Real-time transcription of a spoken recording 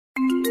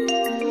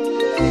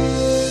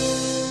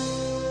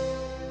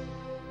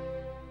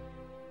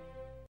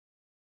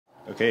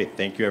Okay,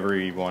 thank you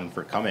everyone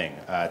for coming.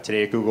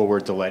 Today at Google, we're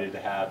delighted to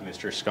have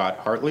Mr. Scott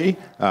Hartley.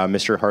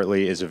 Mr.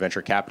 Hartley is a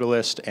venture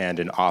capitalist and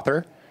an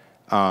author.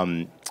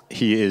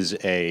 He was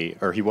a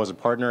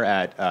partner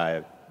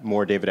at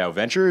Moore David Howe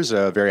Ventures,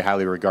 a very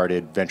highly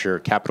regarded venture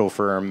capital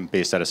firm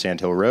based out of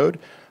Sand Hill Road.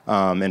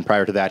 And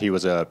prior to that, he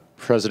was a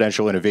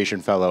presidential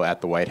innovation fellow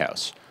at the White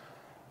House.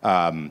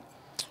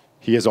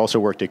 He has also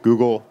worked at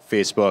Google,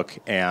 Facebook,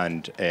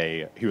 and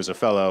he was a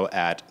fellow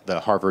at the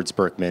Harvard's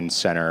Berkman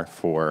Center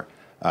for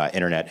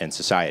Internet and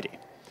Society.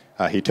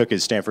 He took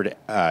his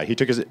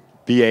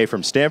BA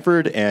from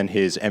Stanford and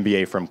his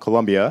MBA from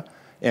Columbia,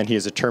 and he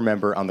is a term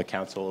member on the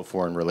Council of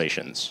Foreign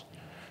Relations.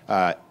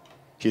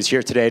 He's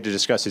here today to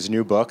discuss his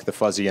new book, The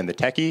Fuzzy and the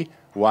Techie: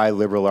 Why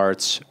Liberal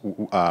Arts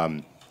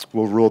Will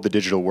Rule the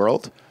Digital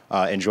World.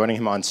 And joining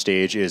him on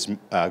stage is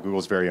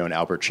Google's very own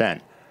Albert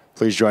Chen.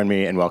 Please join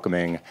me in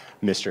welcoming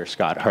Mr.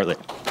 Scott Hartley.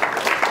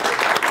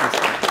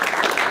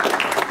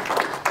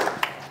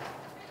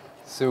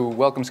 So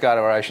welcome, Scott,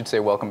 or I should say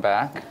welcome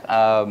back.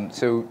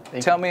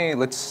 Tell me,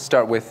 let's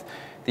start with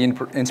the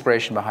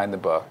inspiration behind the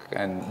book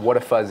and what a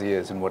fuzzy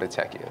is and what a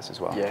techie is as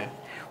well. Yeah.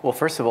 Well,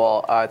 first of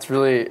all, it's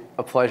really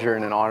a pleasure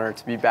and an honor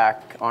to be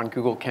back on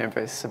Google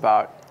campus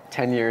about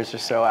 10 years or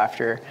so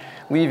after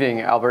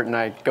leaving. Albert and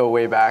I go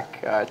way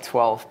back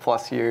 12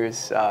 plus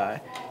years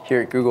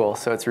here at Google,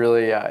 so it's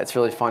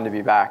really fun to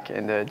be back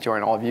and to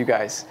join all of you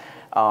guys.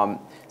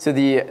 So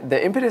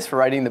the impetus for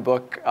writing the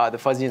book, The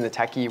Fuzzy and the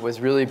Techie,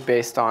 was really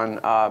based on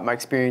my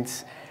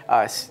experience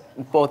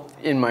both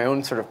in my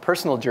own sort of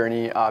personal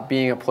journey,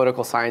 being a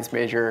political science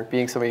major,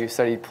 being somebody who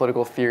studied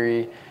political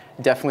theory,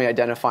 definitely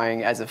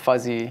identifying as a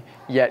fuzzy,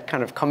 yet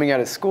kind of coming out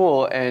of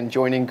school and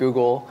joining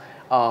Google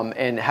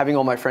and having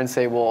all my friends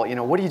say, well,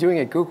 what are you doing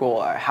at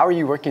Google? How are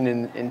you working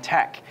in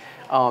tech?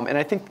 And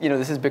I think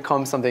this has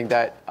become something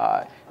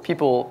that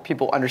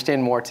people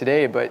understand more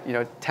today, but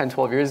 10,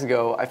 12 years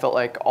ago, I felt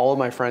like all of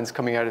my friends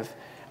coming out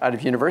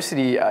of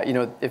university,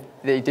 if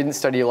they didn't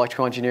study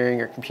electrical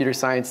engineering or computer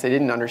science, they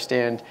didn't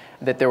understand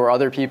that there were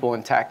other people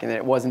in tech and that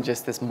it wasn't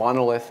just this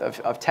monolith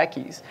of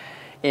techies.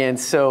 And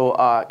so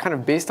kind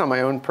of based on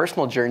my own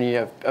personal journey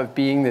of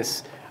being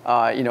this,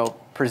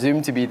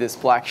 presumed to be this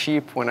black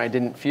sheep when I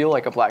didn't feel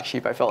like a black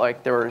sheep, I felt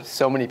like there were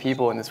so many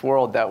people in this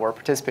world that were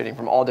participating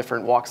from all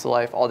different walks of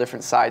life, all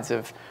different sides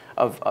of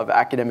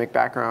academic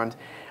background.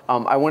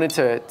 I wanted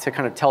to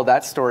kind of tell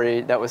that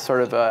story that was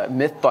sort of a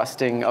myth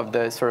busting of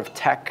the sort of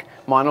tech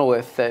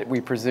monolith that we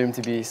presume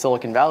to be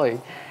Silicon Valley.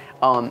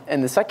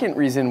 And the second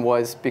reason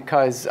was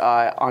because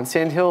on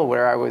Sand Hill,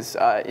 where I was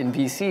in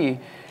BC,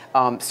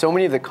 so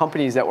many of the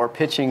companies that were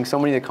pitching, so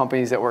many of the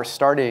companies that were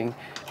starting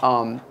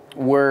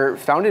were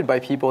founded by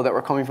people that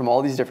were coming from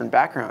all these different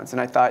backgrounds.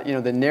 And I thought,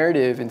 the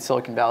narrative in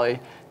Silicon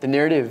Valley, the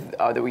narrative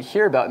that we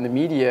hear about in the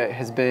media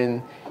has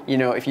been,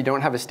 if you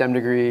don't have a STEM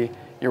degree,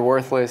 you're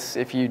worthless.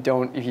 If you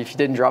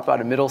didn't drop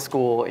out of middle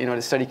school,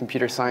 to study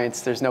computer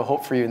science, there's no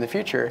hope for you in the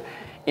future.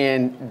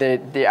 And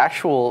the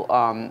actual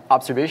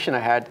observation I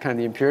had, kind of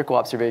the empirical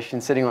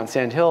observation, sitting on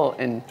Sand Hill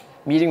and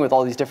meeting with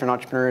all these different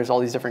entrepreneurs, all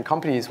these different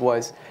companies,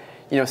 was,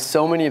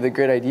 so many of the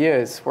great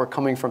ideas were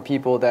coming from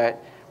people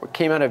that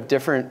came out of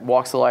different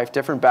walks of life,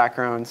 different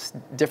backgrounds,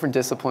 different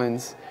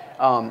disciplines,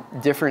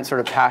 different sort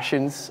of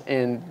passions.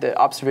 And the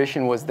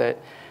observation was that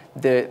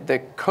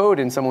the code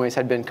in some ways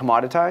had been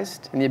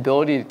commoditized, and the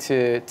ability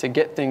to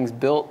get things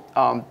built,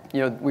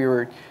 we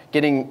were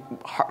getting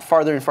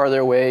farther and farther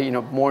away,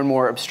 more and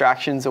more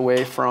abstractions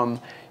away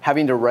from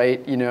having to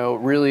write,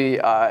 really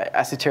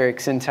esoteric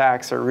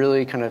syntax or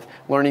really kind of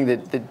learning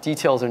the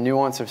details or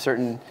nuance of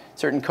certain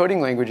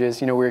coding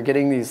languages. We were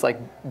getting these like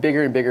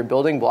bigger and bigger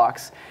building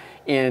blocks.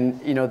 And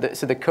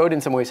so the code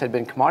in some ways had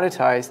been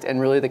commoditized, and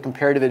really the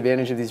comparative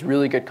advantage of these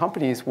really good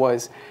companies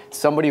was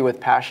somebody with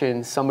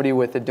passion, somebody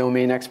with a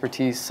domain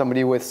expertise,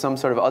 somebody with some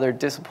sort of other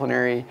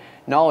disciplinary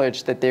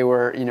knowledge that they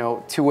were,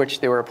 to which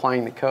they were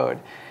applying the code.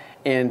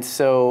 And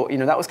so,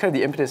 that was kind of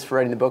the impetus for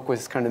writing the book,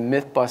 was kind of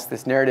myth bust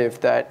this narrative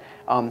that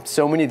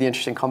so many of the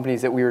interesting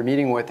companies that we were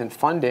meeting with and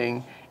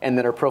funding and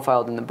that are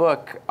profiled in the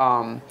book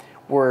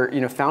were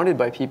founded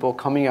by people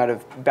coming out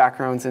of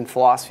backgrounds in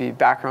philosophy,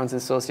 backgrounds in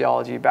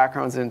sociology,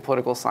 backgrounds in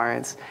political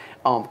science,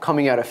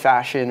 coming out of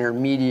fashion or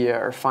media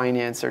or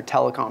finance or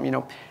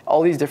telecom,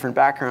 all these different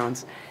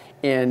backgrounds.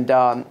 And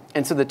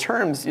so the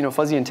terms,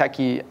 fuzzy and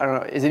techie, I don't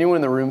know, is anyone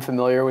in the room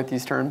familiar with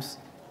these terms?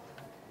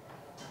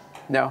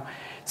 No?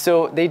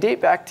 So they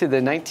date back to the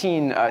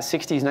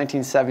 1960s,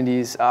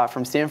 1970s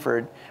from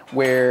Stanford,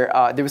 where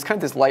there was kind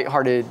of this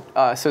lighthearted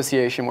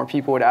association where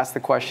people would ask the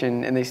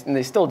question, and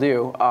they still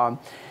do,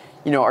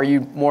 are you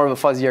more of a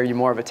fuzzy? Are you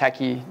more of a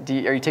techie?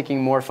 Are you taking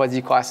more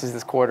fuzzy classes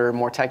this quarter,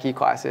 more techie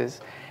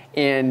classes?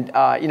 And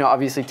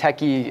obviously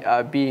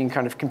techie being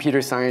kind of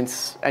computer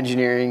science,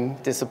 engineering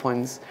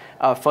disciplines,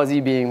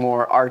 fuzzy being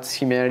more arts,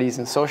 humanities,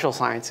 and social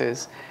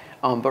sciences.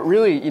 But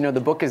really,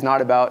 the book is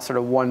not about sort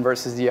of one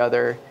versus the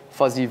other,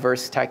 fuzzy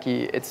versus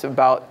techie. It's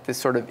about this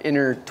sort of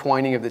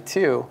intertwining of the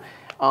two.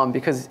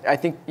 Because I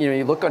think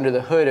you look under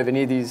the hood of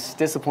any of these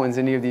disciplines,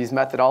 any of these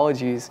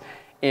methodologies,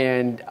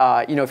 And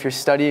if you're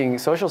studying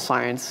social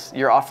science,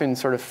 you're often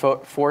sort of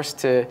forced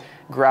to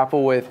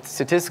grapple with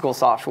statistical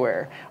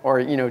software,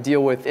 or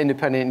deal with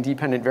independent and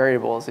dependent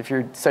variables. If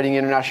you're studying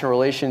international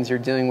relations, you're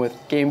dealing with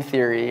game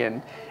theory.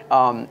 And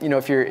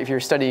if you're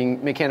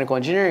studying mechanical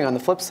engineering, on the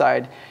flip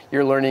side,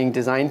 you're learning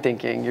design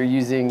thinking. You're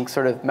using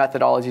sort of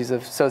methodologies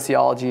of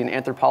sociology and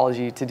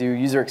anthropology to do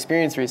user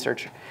experience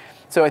research.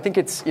 So I think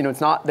it's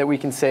not that we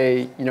can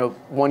say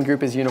one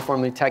group is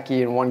uniformly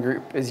techie and one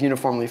group is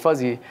uniformly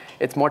fuzzy.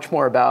 It's much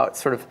more about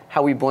sort of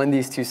how we blend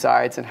these two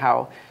sides, and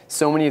how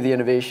so many of the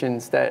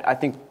innovations that I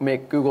think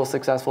make Google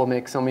successful,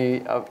 make so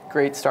many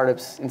great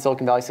startups in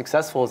Silicon Valley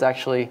successful, is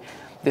actually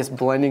this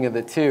blending of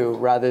the two,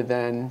 rather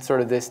than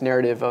sort of this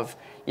narrative of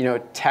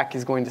tech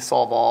is going to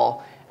solve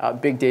all.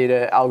 Big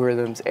data,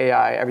 algorithms,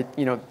 AI,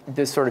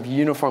 this sort of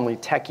uniformly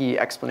techie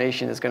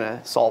explanation is going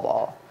to solve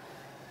all.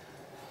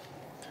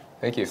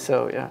 Thank you.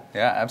 So, yeah.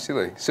 Yeah,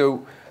 absolutely.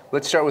 So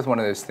let's start with one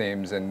of those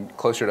themes, and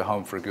closer to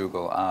home for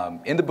Google.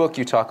 In the book,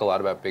 you talk a lot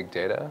about big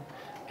data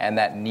and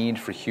that need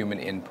for human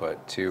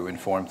input to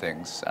inform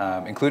things,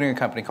 including a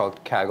company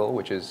called Kaggle,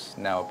 which is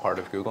now a part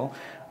of Google.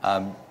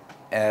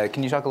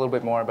 Can you talk a little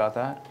bit more about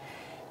that?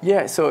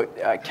 Yeah, so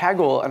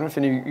Kaggle, I don't know if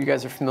any of you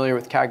guys are familiar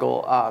with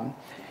Kaggle.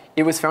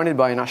 It was founded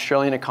by an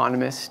Australian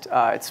economist.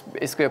 It's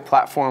basically a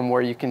platform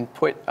where you can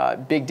put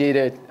big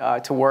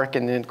data to work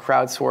and then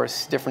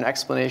crowdsource different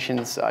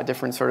explanations,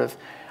 different sort of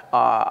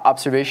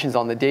observations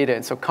on the data.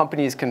 And so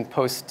companies can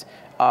post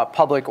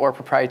public or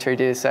proprietary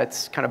data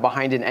sets kind of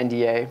behind an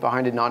NDA,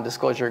 behind a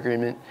non-disclosure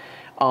agreement.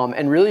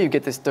 And really you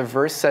get this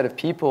diverse set of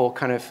people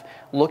kind of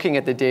looking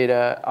at the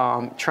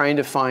data, trying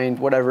to find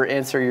whatever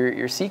answer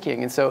you're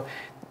seeking. And so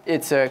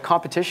it's a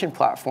competition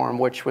platform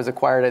which was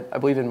acquired, I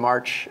believe, in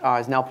March,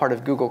 is now part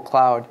of Google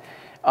Cloud.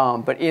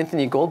 But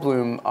Anthony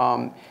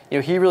Goldblum,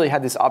 he really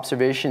had this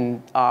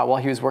observation while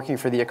he was working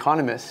for The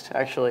Economist,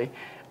 actually,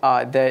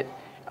 that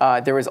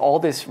there was all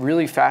this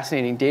really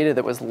fascinating data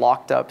that was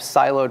locked up,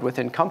 siloed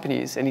within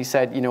companies. And he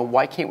said,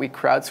 why can't we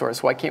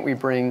crowdsource? Why can't we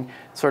bring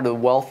sort of the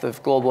wealth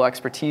of global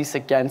expertise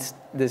against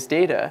this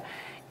data?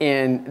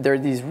 And there are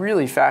these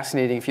really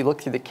fascinating, if you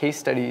look through the case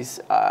studies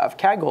of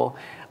Kaggle,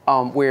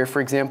 where,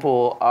 for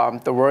example,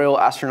 the Royal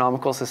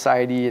Astronomical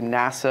Society and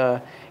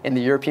NASA and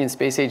the European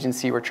Space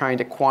Agency were trying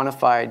to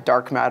quantify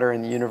dark matter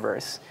in the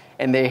universe.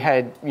 And they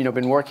had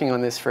been working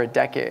on this for a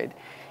decade.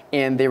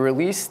 And they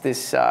released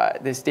this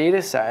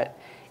data set,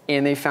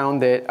 and they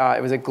found that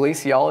it was a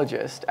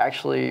glaciologist,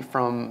 actually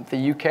from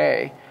the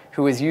UK,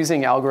 who was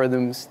using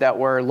algorithms that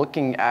were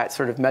looking at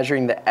sort of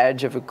measuring the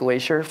edge of a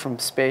glacier from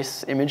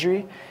space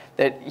imagery,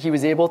 that he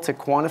was able to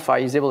quantify,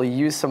 he was able to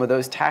use some of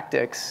those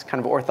tactics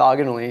kind of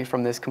orthogonally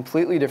from this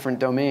completely different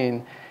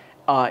domain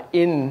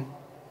in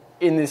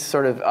this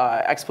sort of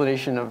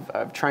explanation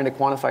of trying to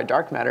quantify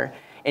dark matter.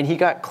 And he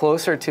got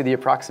closer to the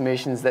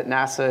approximations that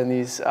NASA and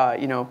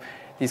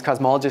these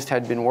cosmologists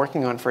had been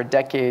working on for a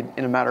decade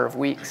in a matter of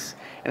weeks.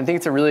 And I think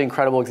it's a really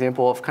incredible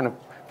example of kind of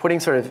putting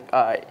sort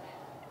of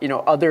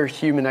other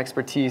human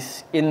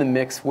expertise in the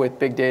mix with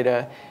big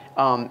data.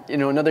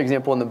 Another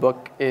example in the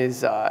book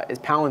is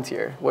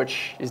Palantir,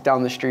 which is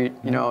down the street,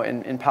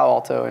 in Palo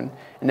Alto and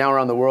now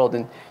around the world.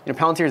 And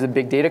Palantir is a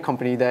big data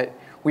company that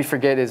we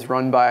forget is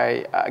run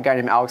by a guy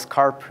named Alex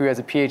Karp, who has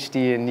a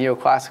PhD in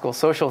neoclassical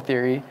social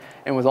theory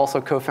and was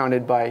also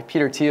co-founded by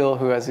Peter Thiel,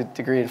 who has a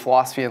degree in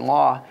philosophy and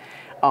law.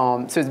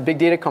 So it's a big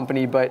data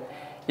company, but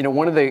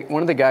one of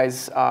the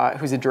guys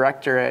who's a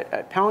director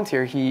at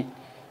Palantir, he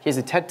has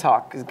a TED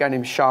Talk, a guy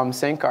named Shyam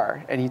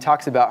Sankar, and he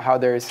talks about how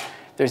there's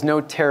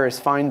no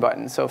terrorist find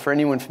button. So for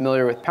anyone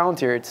familiar with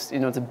Palantir, it's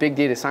a big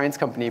data science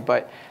company,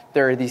 but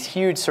there are these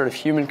huge sort of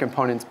human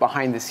components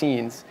behind the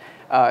scenes.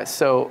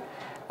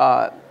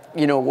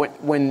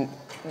 When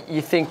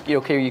you think,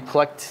 okay, you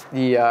collect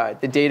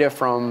the data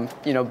from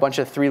a bunch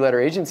of three-letter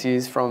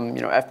agencies, from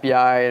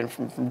FBI and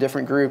from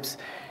different groups,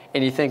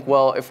 and you think,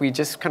 well, if we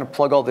just kind of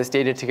plug all this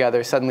data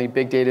together, suddenly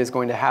big data is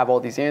going to have all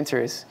these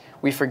answers.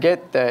 We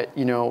forget that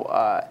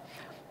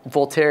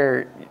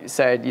Voltaire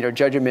said,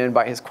 judge a man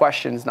by his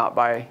questions, not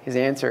by his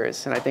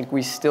answers. And I think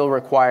we still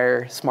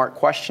require smart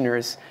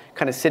questioners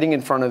kind of sitting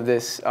in front of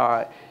this,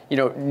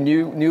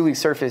 newly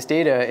surfaced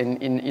data in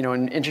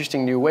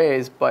interesting new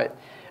ways. But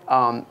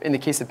in the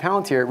case of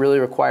Palantir, it really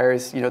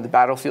requires, the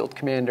battlefield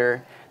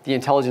commander, the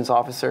intelligence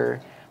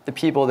officer, the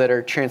people that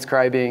are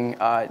transcribing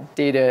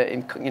data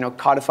and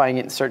codifying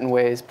it in certain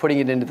ways, putting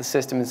it into the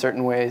system in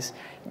certain ways,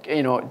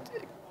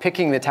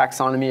 picking the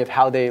taxonomy of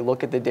how they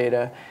look at the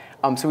data.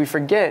 So we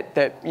forget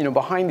that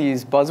behind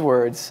these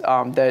buzzwords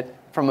that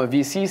from a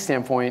VC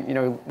standpoint,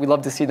 we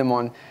love to see them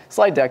on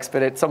slide decks,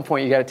 but at some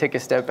point you got to take a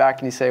step back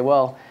and you say,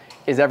 well,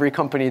 is every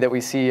company that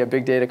we see a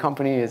big data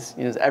company? Is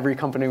every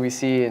company we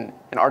see an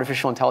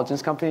artificial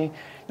intelligence company?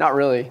 Not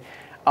really.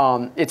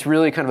 It's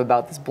really kind of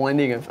about this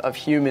blending of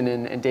human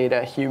and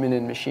data, human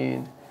and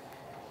machine.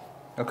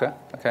 Okay,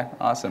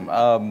 awesome.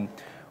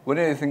 One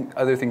of the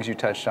other things you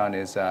touched on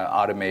is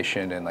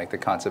automation and like the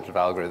concept of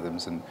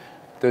algorithms, and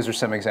those are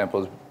some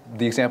examples.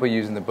 The example you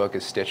use in the book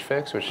is Stitch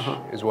Fix, which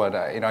is what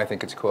I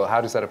think it's cool.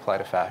 How does that apply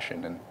to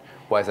fashion, and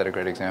Why is that a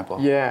great example?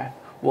 Yeah.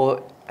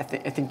 Well, I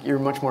think you're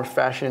much more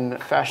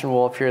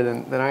fashionable up here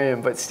than I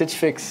am. But Stitch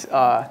Fix,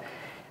 I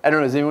don't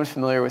know. Is anyone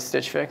familiar with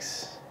Stitch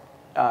Fix?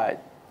 Yeah,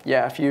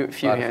 a few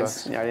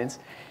hands in the audience.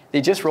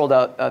 They just rolled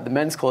out the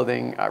men's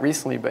clothing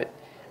recently, but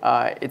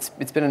it's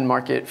been in the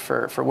market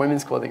for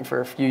women's clothing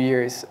for a few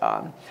years.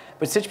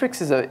 But Stitch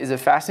Fix is a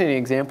fascinating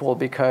example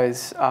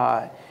because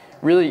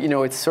really,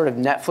 it's sort of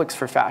Netflix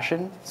for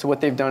fashion. So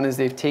what they've done is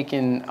they've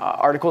taken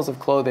articles of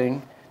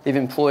clothing. They've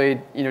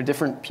employed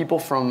different people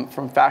from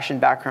fashion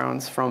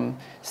backgrounds, from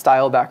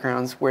style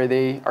backgrounds, where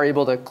they are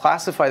able to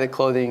classify the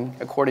clothing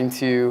according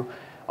to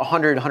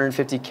 100,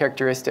 150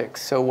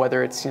 characteristics. So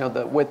whether it's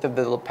the width of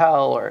the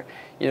lapel or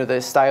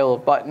the style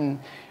of button,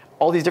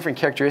 all these different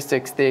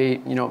characteristics, they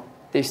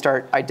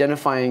start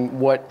identifying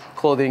what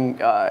clothing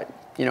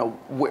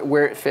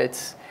where it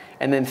fits,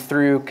 and then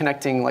through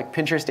connecting like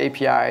Pinterest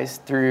APIs,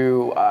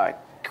 through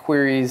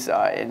queries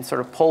and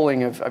sort of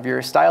polling of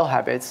your style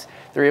habits,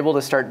 they're able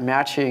to start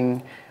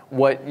matching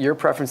what your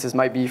preferences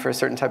might be for a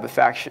certain type of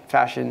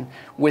fashion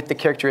with the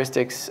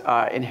characteristics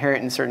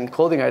inherent in certain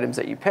clothing items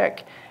that you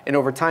pick. And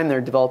over time,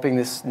 they're developing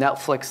this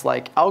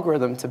Netflix-like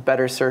algorithm to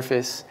better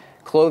surface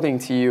clothing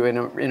to you in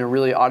a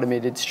really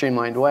automated,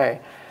 streamlined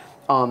way.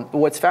 But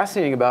what's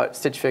fascinating about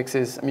Stitch Fix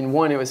is,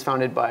 one, it was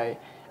founded by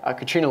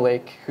Katrina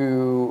Lake,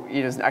 who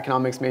is an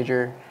economics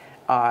major,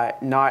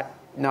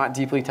 not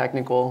deeply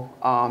technical.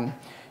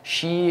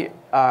 She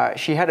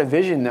had a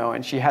vision though,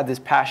 and she had this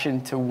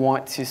passion to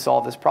want to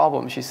solve this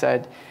problem. She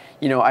said,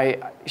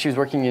 she was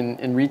working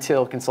in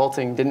retail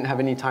consulting, didn't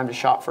have any time to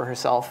shop for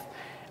herself,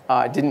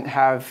 didn't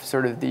have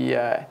sort of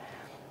the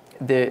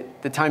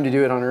time to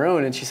do it on her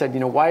own. And she said,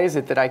 why is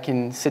it that I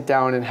can sit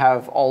down and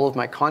have all of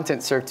my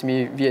content served to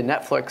me via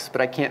Netflix, but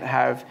I can't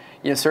have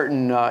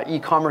certain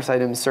e-commerce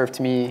items served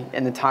to me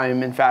in the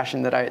time and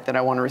fashion that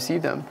I want to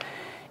receive them?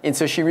 And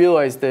so she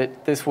realized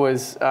that this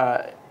was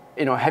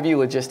heavy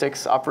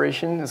logistics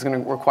operation. It's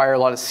going to require a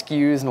lot of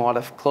SKUs and a lot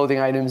of clothing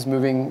items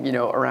moving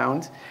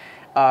around.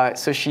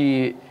 So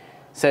she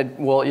said,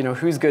 well,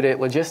 who's good at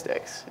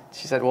logistics?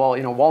 She said, well,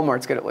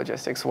 Walmart's good at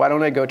logistics. So why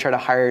don't I go try to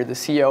hire the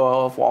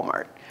COO of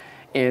Walmart?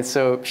 And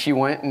so she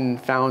went and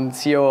found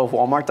COO of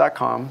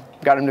Walmart.com,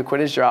 got him to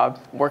quit his job,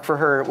 work for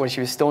her when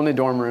she was still in the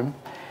dorm room.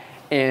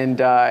 And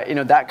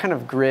that kind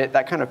of grit,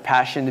 that kind of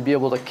passion to be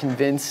able to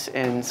convince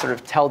and sort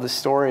of tell the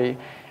story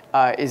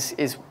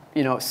is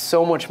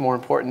so much more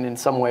important in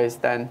some ways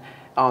than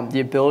the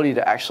ability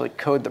to actually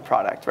code the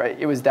product, right?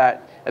 It was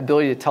that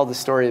ability to tell the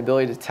story,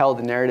 ability to tell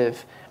the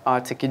narrative,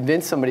 to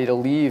convince somebody to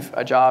leave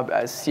a job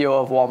as COO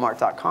of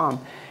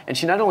Walmart.com. And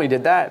she not only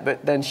did that,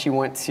 but then she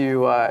went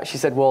to, she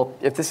said, well,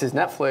 if this is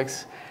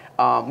Netflix,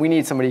 we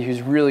need somebody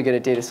who's really good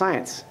at data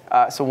science.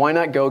 So why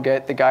not go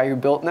get the guy who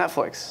built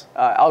Netflix,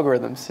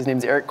 algorithms? His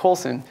name's Eric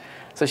Colson.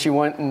 So she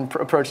went and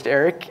approached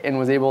Eric and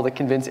was able to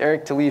convince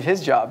Eric to leave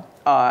his job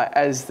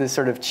as the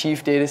sort of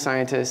chief data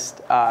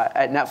scientist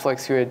at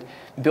Netflix, who had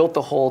built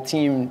the whole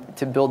team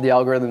to build the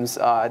algorithms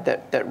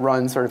that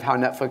run sort of how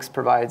Netflix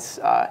provides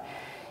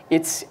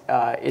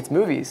its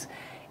movies.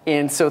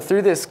 And so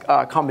through this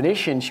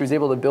combination, she was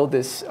able to build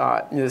this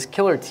this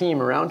killer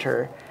team around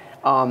her.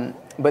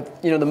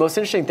 But the most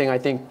interesting thing, I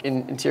think,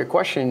 into your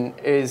question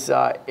is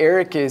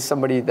Eric is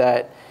somebody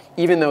that,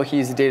 even though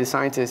he's a data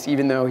scientist,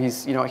 even though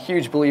he's a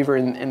huge believer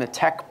in the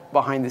tech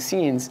behind the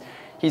scenes,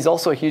 he's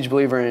also a huge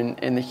believer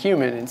in the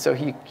human. And so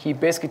he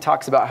basically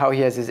talks about how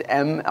he has his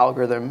M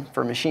algorithm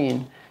for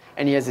machine,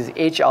 and he has his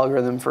H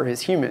algorithm for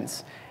his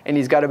humans. And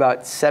he's got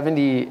about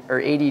 70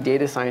 or 80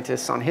 data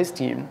scientists on his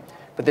team,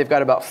 but they've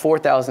got about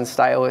 4,000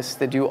 stylists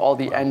that do all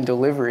the end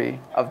delivery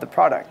of the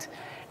product.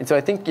 And so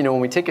I think, when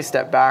we take a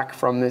step back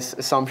from this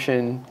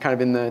assumption kind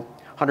of in the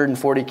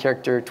 140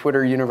 character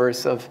Twitter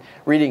universe of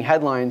reading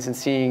headlines and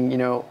seeing,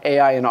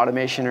 AI and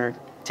automation are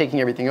taking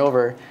everything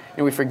over,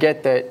 and we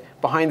forget that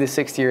behind the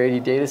 60 or 80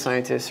 data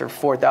scientists or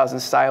 4,000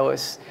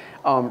 stylists,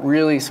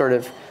 really sort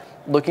of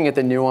looking at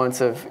the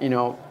nuance of,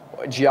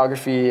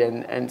 geography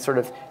and sort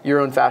of your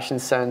own fashion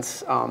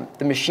sense.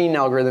 The machine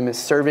algorithm is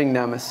serving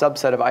them a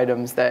subset of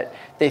items that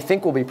they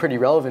think will be pretty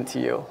relevant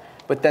to you.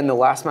 But then the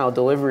last mile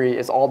delivery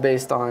is all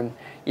based on,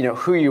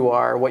 who you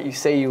are, what you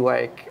say you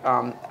like,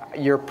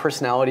 your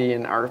personality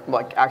and our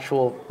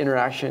actual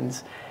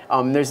interactions.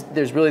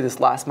 There's really this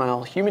last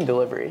mile human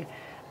delivery.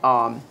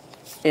 And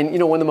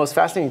one of the most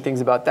fascinating things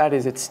about that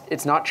is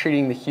it's not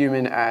treating the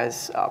human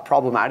as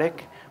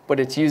problematic, but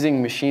it's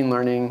using machine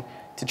learning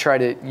to try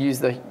to use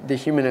the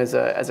human as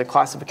a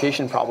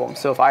classification problem.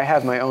 So if I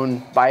have my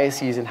own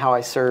biases in how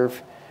I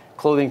serve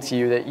clothing to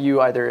you that you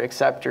either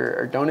accept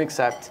or don't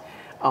accept,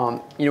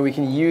 we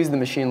can use the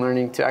machine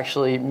learning to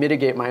actually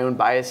mitigate my own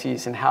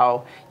biases and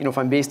how, if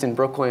I'm based in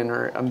Brooklyn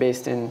or I'm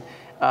based in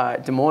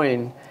Des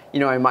Moines,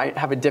 I might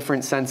have a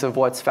different sense of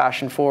what's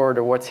fashion forward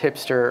or what's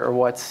hipster or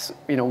what's,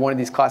 one of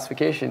these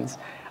classifications.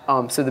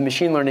 So the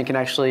machine learning can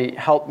actually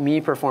help me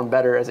perform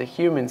better as a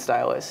human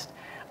stylist.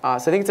 So I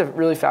think it's a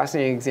really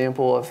fascinating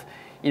example of,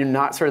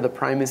 not sort of the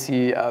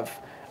primacy of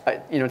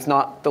it's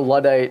not the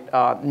Luddite,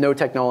 no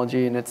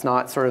technology, and it's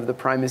not sort of the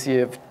primacy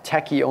of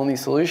techie-only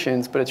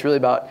solutions, but it's really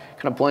about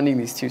kind of blending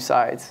these two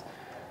sides.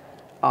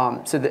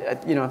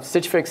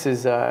 Stitch Fix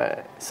is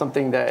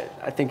something that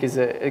I think is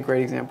a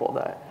great example of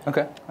that.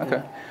 Okay.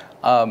 Yeah.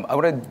 I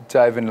want to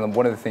dive into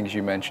one of the things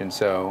you mentioned,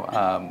 so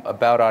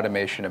about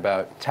automation,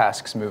 about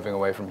tasks moving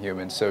away from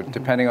humans. So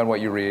depending on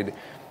what you read,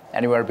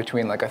 anywhere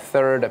between like a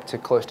third up to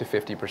close to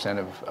 50%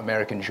 of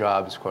American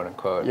jobs, quote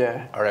unquote,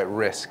 are at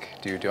risk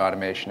due to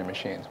automation and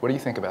machines. What do you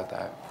think about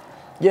that?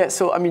 Yeah,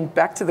 so I mean,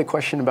 back to the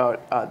question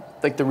about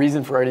like the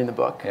reason for writing the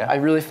book. I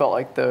really felt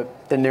like the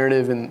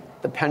narrative and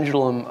the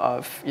pendulum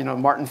of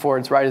Martin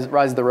Ford's Rise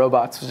of the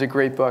Robots was a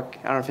great book.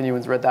 I don't know if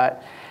anyone's read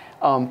that.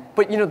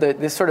 But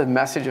this sort of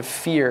message of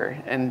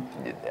fear and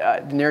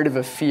the narrative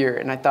of fear,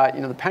 and I thought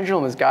the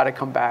pendulum has got to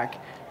come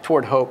back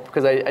toward hope,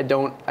 because I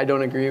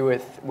don't agree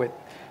with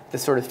the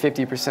sort of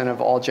 50%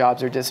 of all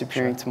jobs are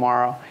disappearing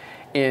tomorrow.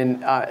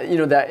 And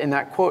that in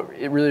that quote,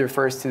 it really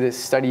refers to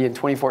this study in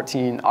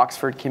 2014.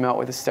 Oxford came out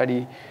with a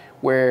study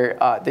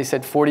where they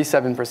said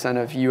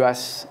 47% of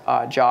U.S.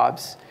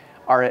 Jobs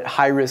are at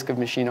high risk of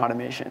machine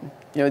automation.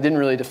 It didn't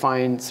really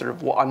define sort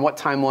of on what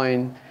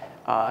timeline.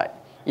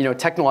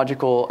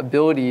 Technological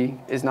ability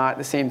is not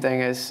the same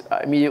thing as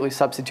immediately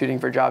substituting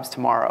for jobs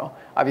tomorrow.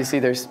 Obviously,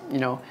 there's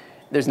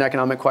an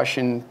economic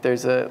question,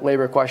 there's a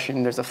labor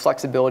question, there's a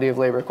flexibility of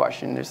labor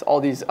question, there's all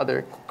these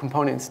other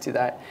components to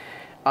that.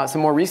 So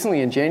more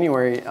recently in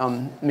January,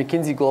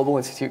 McKinsey Global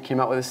Institute came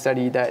out with a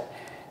study that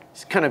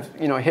just kind of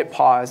hit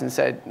pause and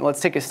said,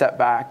 let's take a step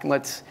back and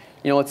let's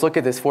look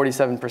at this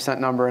 47%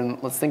 number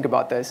and let's think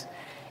about this.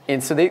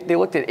 And so they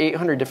looked at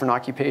 800 different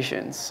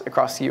occupations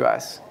across the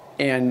U.S.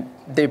 And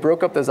they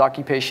broke up those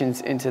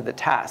occupations into the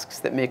tasks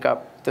that make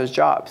up those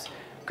jobs.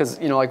 Because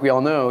like we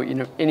all know,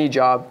 any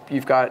job,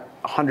 you've got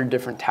 100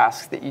 different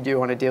tasks that you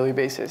do on a daily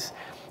basis.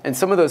 And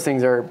some of those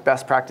things are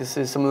best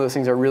practices. Some of those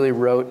things are really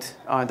rote.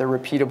 They're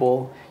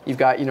repeatable. You've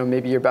got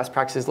maybe your best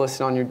practices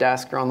listed on your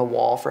desk or on the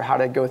wall for how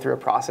to go through a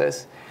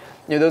process.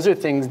 Those are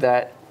things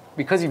that,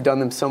 because you've done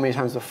them so many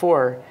times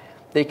before,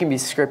 they can be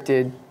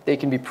scripted, they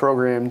can be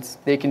programmed,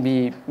 they can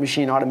be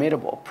machine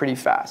automatable pretty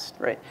fast,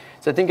 right?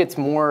 So I think it's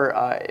more,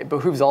 it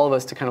behooves all of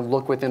us to kind of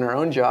look within our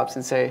own jobs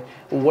and say,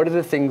 well, what are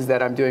the things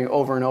that I'm doing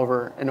over and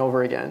over and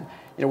over again?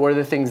 What are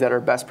the things that are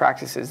best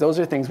practices? Those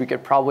are things we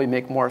could probably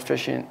make more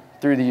efficient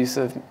through the use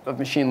of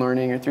machine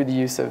learning or through the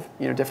use of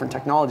different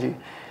technology.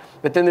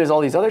 But then there's all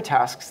these other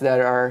tasks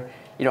that are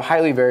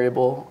highly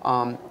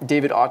variable.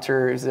 David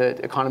Autor is an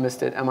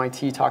economist at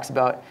MIT, talks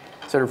about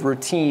sort of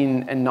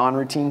routine and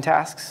non-routine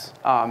tasks.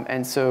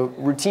 And so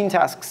routine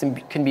tasks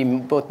can be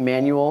both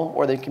manual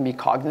or they can be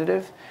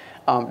cognitive.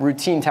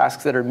 Routine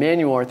tasks that are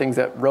manual are things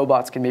that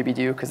robots can maybe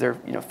do because they're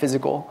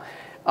physical.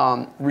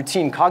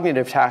 Routine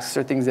cognitive tasks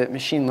are things that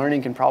machine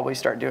learning can probably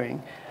start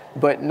doing.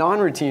 But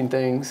non-routine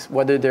things,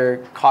 whether they're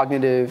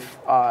cognitive,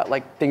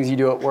 like things you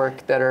do at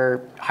work that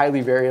are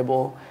highly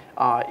variable,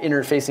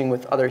 interfacing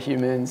with other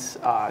humans,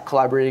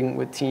 collaborating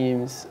with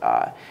teams,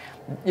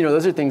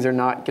 those are things that are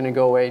not going to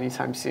go away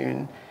anytime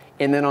soon.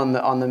 And then on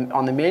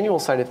the manual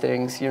side of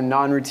things,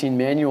 non-routine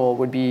manual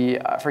would be,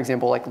 for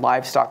example, like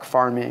livestock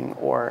farming,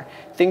 or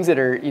things that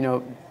are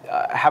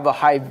have a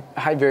high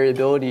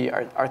variability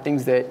are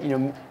things that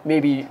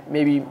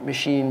maybe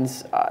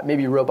machines,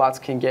 maybe robots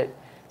can get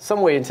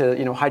some way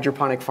into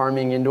hydroponic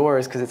farming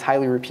indoors because it's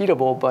highly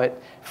repeatable.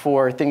 But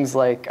for things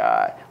like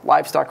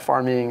livestock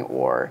farming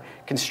or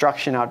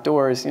construction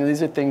outdoors,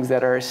 these are things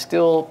that are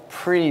still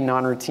pretty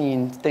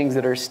non-routine, things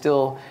that are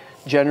still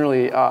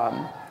generally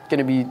going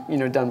to be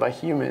done by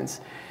humans.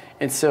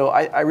 And so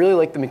I really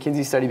like the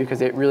McKinsey study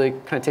because it really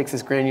kind of takes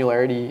this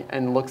granularity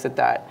and looks at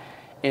that.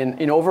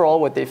 And overall,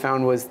 what they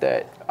found was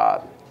that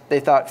they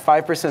thought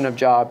 5% of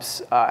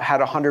jobs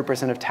had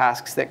 100% of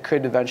tasks that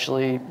could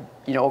eventually,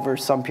 over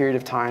some period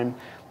of time,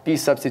 be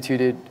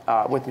substituted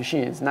with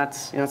machines. And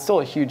that's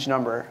still a huge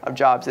number of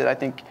jobs that I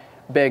think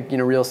beg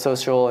real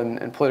social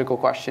and political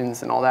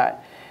questions and all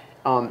that.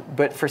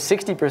 But for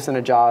 60%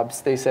 of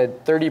jobs, they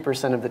said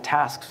 30% of the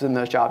tasks within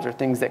those jobs are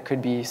things that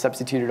could be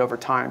substituted over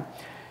time.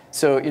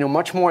 So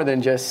much more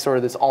than just sort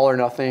of this all or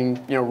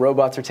nothing.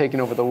 Robots are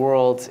taking over the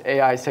world,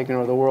 AI is taking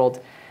over the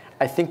world.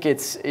 I think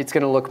it's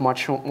going to look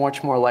much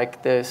more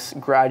like this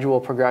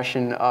gradual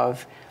progression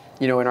of,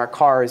 in our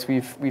cars,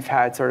 we've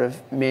had sort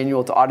of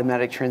manual to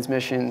automatic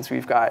transmissions.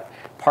 We've got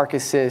park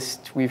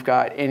assist. We've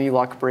got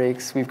anti-lock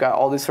brakes. We've got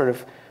all this sort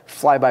of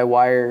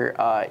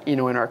fly-by-wire, in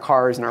our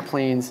cars and our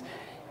planes.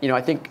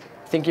 I think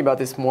thinking about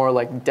this more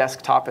like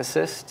desktop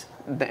assist,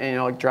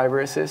 like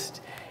driver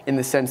assist, in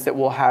the sense that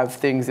we'll have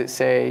things that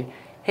say,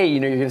 hey,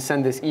 you're going to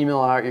send this email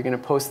out, you're going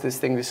to post this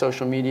thing to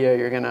social media,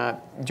 you're going to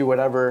do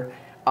whatever.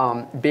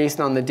 Based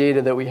on the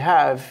data that we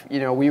have,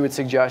 we would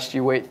suggest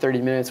you wait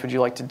 30 minutes. Would you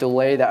like to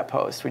delay that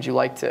post? Would you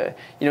like to,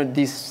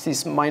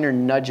 these minor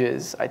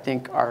nudges, I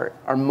think, are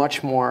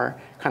much more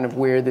kind of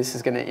where this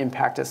is going to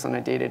impact us on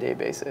a day-to-day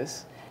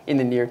basis in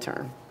the near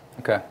term.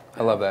 Okay,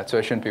 I love that. So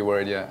I shouldn't be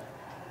worried yet.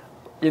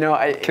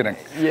 Kidding.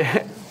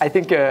 Yeah, I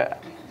think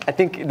I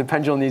think the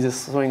pendulum needs to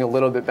swing a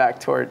little bit back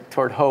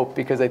toward hope,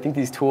 because I think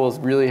these tools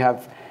really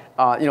have,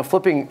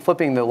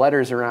 flipping the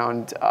letters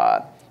around.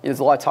 There's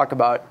a lot of talk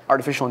about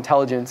artificial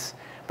intelligence,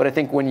 but I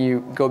think when you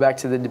go back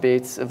to the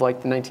debates of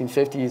like the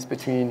 1950s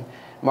between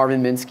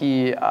Marvin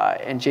Minsky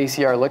and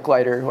J.C.R.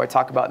 Licklider, who I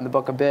talk about in the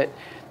book a bit,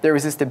 there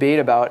was this debate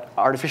about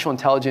artificial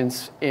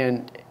intelligence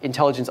and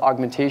intelligence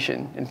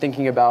augmentation, and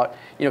thinking about,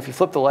 if you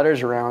flip the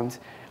letters around,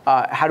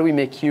 how do we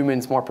make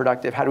humans more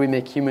productive? How do we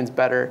make humans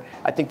better?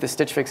 I think the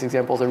Stitch Fix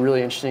example is a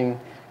really interesting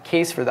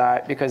case for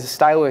that, because a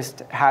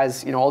stylist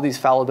has all these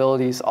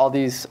fallibilities, all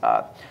these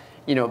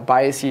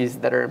biases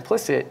that are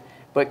implicit.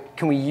 But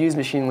can we use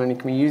machine learning?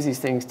 Can we use these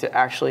things to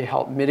actually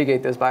help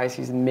mitigate those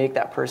biases and make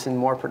that person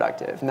more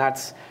productive? And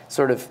that's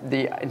sort of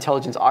the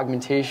intelligence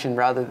augmentation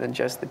rather than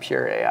just the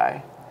pure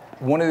AI.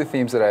 One of the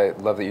themes that I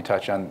love that you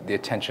touch on, the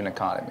attention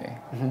economy,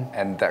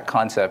 and that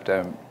concept.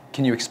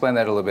 Can you explain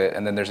that a little bit?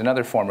 And then there's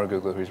another former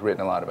Googler who's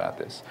written a lot about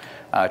this,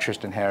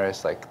 Tristan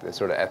Harris, like the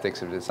sort of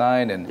ethics of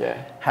design and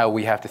how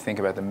we have to think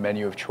about the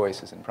menu of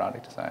choices in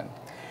product design.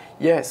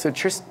 Yeah, so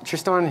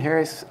Tristan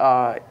Harris,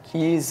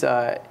 he's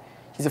a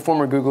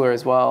former Googler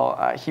as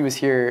well. He was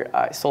here,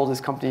 sold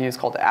his company, it's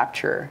called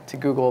Apture, to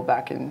Google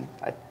back in,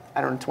 I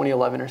don't know,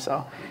 2011 or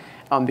so.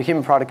 Became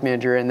a product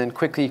manager, and then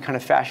quickly kind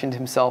of fashioned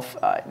himself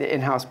the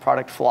in-house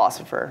product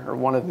philosopher, or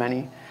one of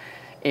many.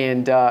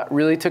 And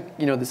really took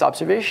this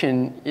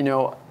observation,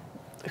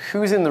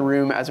 who's in the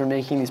room as we're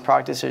making these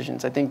product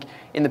decisions. I think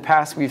in the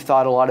past we've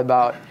thought a lot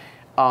about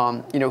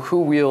who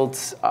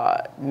wields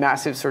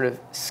massive sort of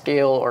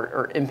scale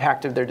or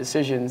impact of their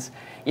decisions.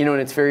 And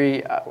it's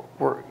very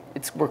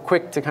we're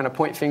quick to kind of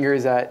point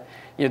fingers at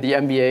the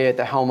MBA at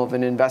the helm of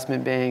an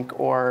investment bank,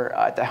 or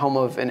at the helm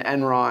of an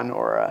Enron,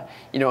 or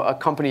a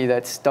company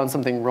that's done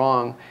something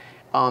wrong.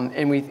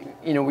 And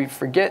we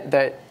forget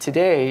that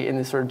today in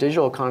this sort of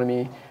digital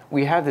economy,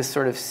 we have this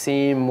sort of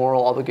same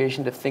moral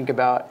obligation to think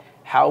about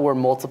how we're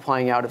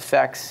multiplying out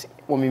effects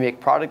when we make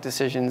product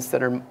decisions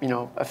that are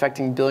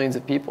affecting billions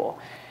of people.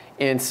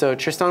 And so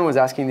Tristan was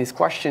asking these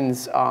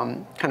questions,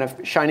 kind of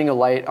shining a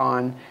light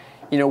on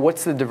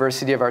what's the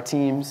diversity of our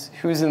teams,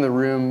 who's in the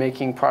room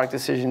making product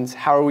decisions,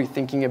 how are we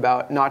thinking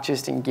about not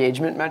just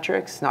engagement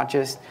metrics, not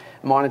just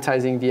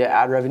monetizing via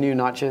ad revenue,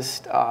 not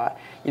just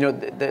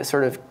the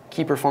sort of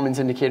key performance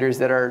indicators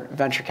that our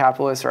venture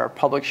capitalists or our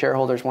public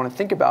shareholders want to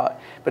think about.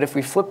 But if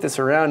we flip this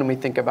around and we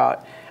think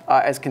about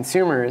as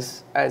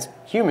consumers, as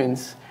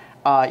humans,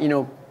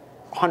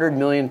 100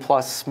 million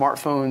plus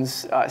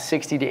smartphones,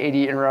 60 to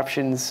 80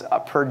 interruptions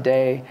per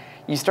day,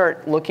 you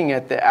start looking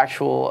at the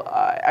actual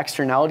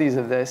externalities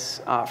of this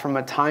from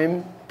a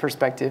time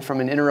perspective,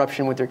 from an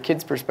interruption with your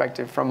kids'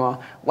 perspective, from a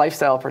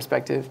lifestyle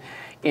perspective,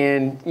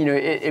 and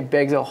it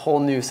begs a whole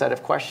new set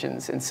of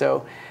questions. And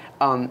so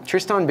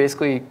Tristan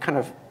basically kind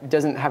of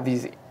doesn't have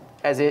these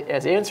as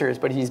answers,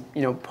 but he's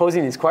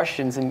posing these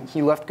questions, and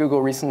he left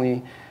Google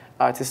recently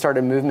to start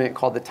a movement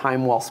called the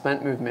Time Well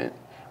Spent movement,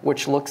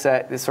 which looks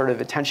at this sort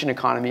of attention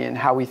economy and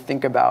how we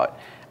think about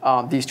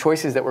these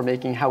choices that we're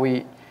making, how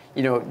we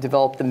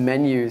develop the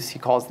menus, he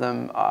calls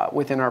them,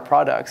 within our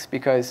products,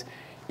 because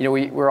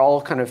we're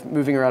all kind of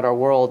moving around our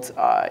world.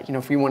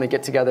 If we want to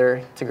get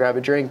together to grab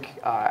a drink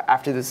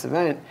after this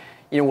event,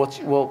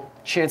 we'll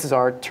chances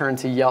are turn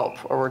to Yelp,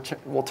 or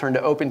we'll turn to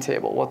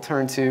OpenTable. We'll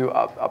turn to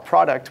a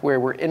product where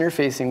we're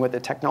interfacing with a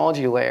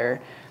technology layer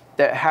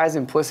that has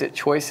implicit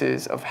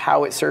choices of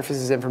how it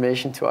surfaces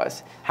information to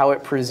us, how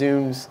it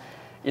presumes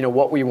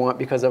what we want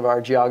because of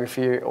our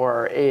geography or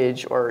our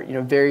age, or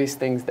various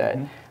things that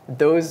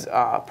those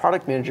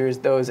product managers,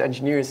 those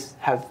engineers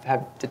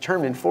have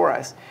determined for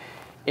us.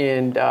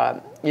 And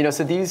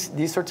so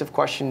these sorts of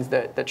questions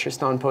that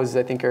Tristan poses,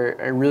 I think,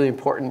 are really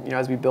important.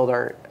 As we build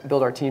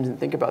our teams and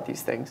think about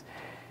these things.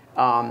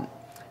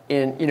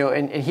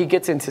 And he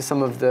gets into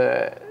some of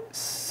the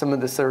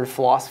sort of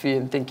philosophy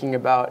and thinking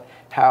about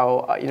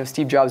how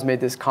Steve Jobs made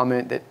this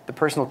comment that the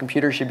personal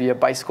computer should be a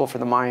bicycle for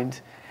the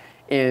mind.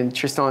 And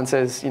Tristan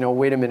says,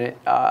 wait a minute.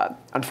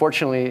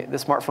 Unfortunately, the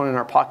smartphone in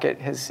our pocket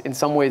has, in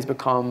some ways,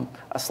 become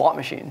a slot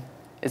machine.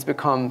 It's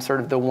become sort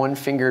of the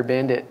one-finger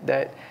bandit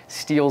that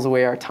steals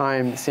away our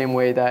time, the same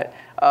way that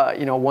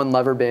one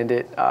lever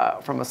bandit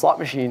from a slot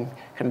machine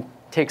kind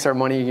of takes our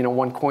money,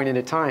 one coin at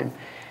a time.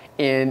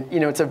 And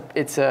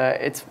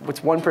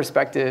it's one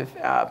perspective.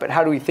 But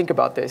how do we think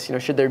about this?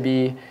 Should there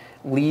be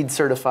LEED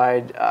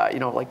certified,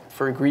 like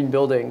for green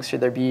buildings?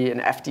 Should there be an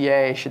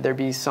FDA? Should there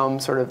be some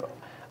sort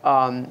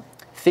of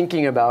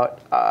thinking about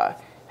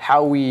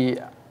how we,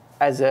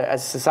 as a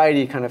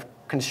society, kind of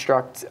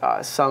construct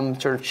some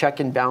sort of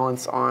check and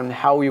balance on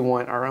how we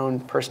want our own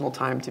personal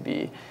time to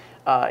be,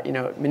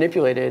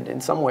 manipulated in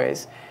some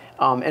ways.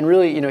 And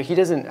really, he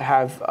doesn't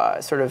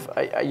have sort of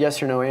a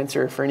yes or no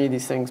answer for any of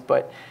these things,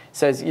 but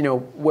says,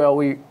 well,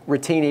 we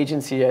retain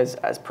agency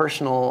as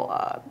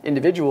personal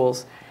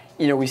individuals.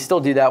 We still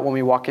do that when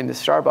we walk into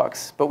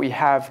Starbucks, but we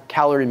have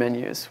calorie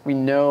menus. We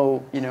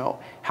know,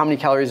 how many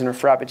calories in a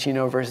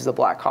Frappuccino versus a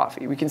black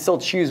coffee. We can still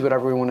choose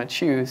whatever we want to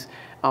choose,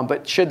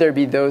 but should there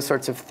be those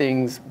sorts of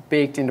things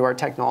baked into our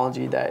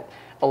technology that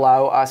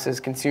allow us as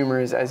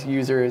consumers, as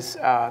users,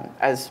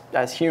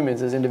 as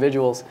humans, as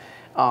individuals,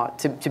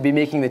 to be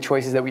making the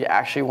choices that we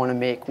actually want to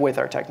make with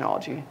our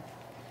technology.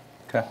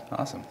 Okay,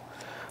 awesome.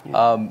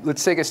 Yeah.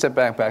 Let's take a step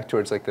back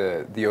towards like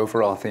the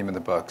overall theme of the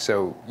book.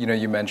 So,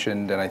 you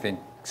mentioned, and I think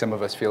some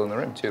of us feel in the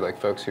room too, like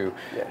folks who,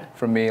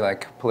 from me,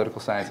 like political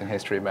science and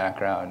history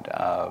background,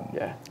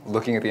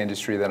 looking at the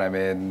industry that I'm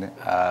in,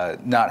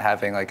 not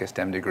having like a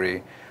STEM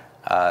degree,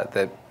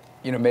 that,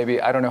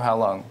 maybe, I don't know how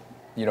long,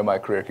 my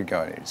career could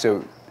go in.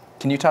 So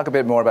can you talk a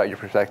bit more about your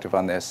perspective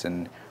on this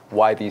and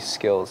why these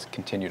skills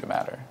continue to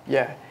matter?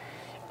 Yeah.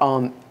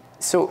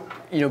 So,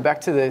 back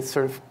to the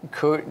sort of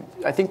code,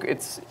 I think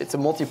it's a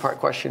multi-part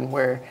question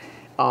where,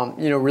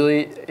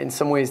 really, in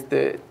some ways,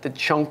 the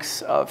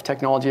chunks of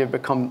technology have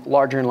become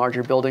larger and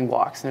larger building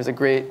blocks. And there's a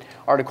great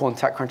article in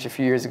TechCrunch a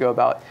few years ago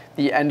about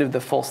the end of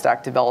the full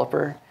stack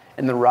developer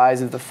and the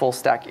rise of the full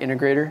stack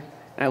integrator.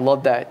 And I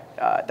love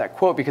that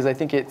quote because I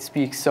think it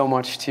speaks so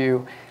much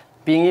to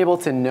being able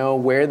to know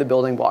where the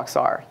building blocks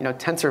are.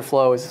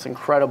 TensorFlow is this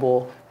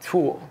incredible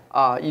tool.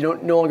 You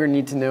don't no longer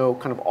need to know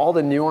kind of all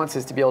the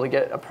nuances to be able to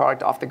get a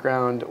product off the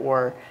ground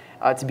or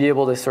to be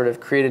able to sort of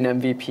create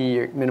an MVP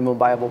or minimum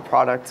viable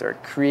product or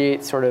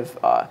create sort of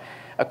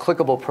a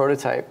clickable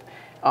prototype.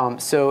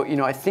 So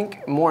I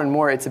think more and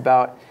more it's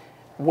about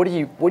what are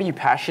you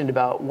passionate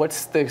about?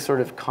 What's the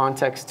sort of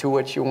context to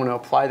which you want to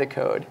apply the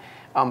code?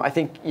 I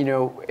think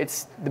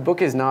the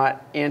book is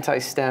not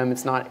anti-STEM.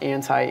 It's not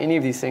anti any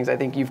of these things. I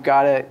think you've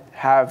got to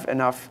have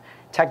enough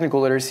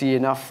technical literacy,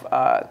 enough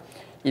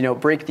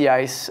break the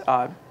ice,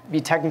 be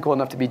technical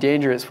enough to be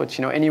dangerous. Which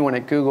anyone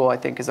at Google I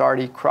think has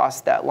already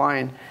crossed that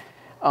line.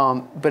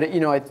 But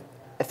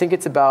I think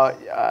it's about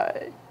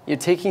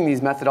taking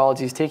these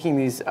methodologies, taking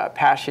these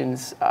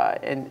passions,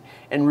 and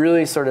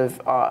really sort of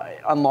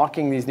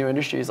unlocking these new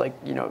industries. Like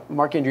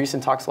Mark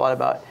Andreessen talks a lot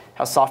about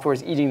how software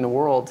is eating the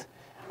world.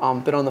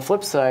 But on the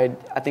flip side,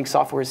 I think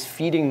software is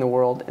feeding the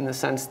world in the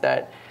sense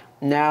that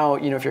now,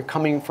 if you're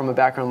coming from a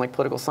background like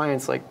political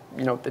science, like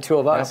the two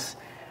of us,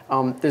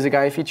 there's a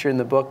guy I feature in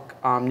the book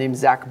named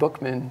Zach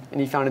Bookman, and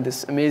he founded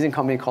this amazing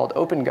company called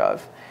OpenGov.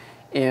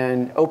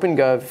 And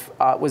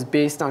OpenGov was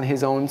based on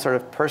his own sort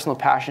of personal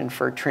passion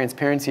for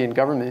transparency in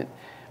government,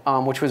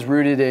 which was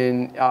rooted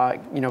in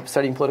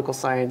studying political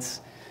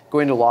science,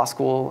 going to law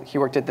school. He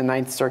worked at the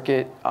Ninth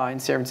Circuit in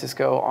San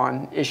Francisco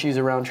on issues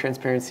around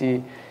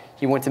transparency.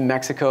 He went to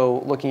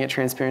Mexico looking at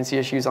transparency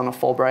issues on a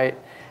Fulbright.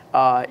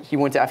 He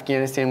went to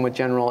Afghanistan with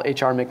General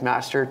H.R.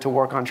 McMaster to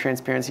work on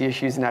transparency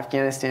issues in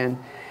Afghanistan.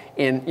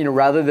 And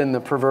rather than the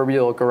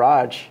proverbial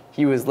garage,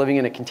 he was living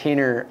in a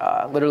container,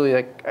 literally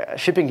like a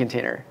shipping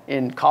container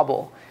in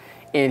Kabul.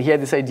 And he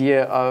had this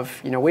idea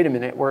of, wait a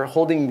minute, we're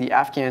holding the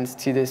Afghans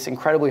to this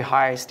incredibly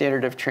high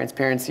standard of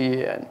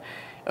transparency, and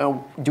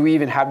do we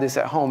even have this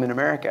at home in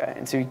America?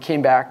 And so he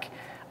came back,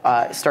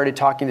 started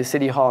talking to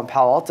City Hall in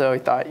Palo Alto. He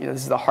thought,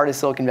 this is the heart of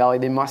Silicon Valley.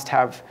 They must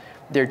have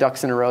their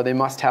ducks in a row. They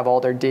must have all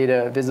their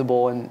data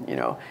visible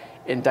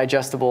and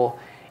digestible.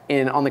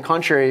 And on the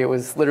contrary, it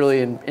was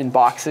literally in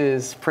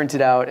boxes,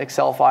 printed out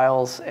Excel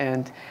files.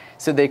 And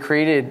so they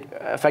created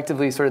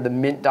effectively sort of the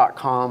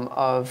mint.com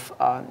of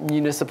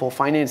municipal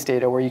finance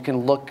data, where you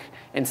can look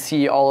and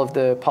see all of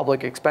the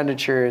public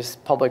expenditures,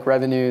 public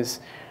revenues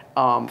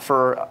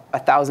for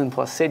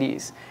 1,000+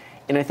 cities.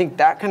 And I think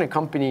that kind of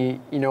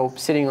company,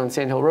 sitting on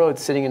Sand Hill Road,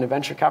 sitting in a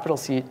venture capital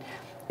seat,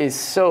 is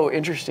so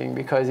interesting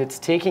because it's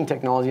taking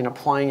technology and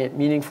applying it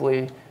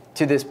meaningfully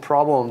to this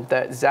problem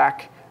that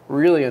Zach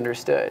really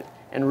understood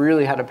and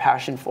really had a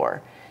passion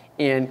for.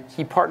 And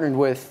he partnered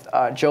with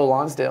Joe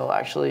Lonsdale,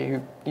 actually,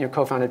 who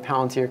co-founded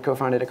Palantir,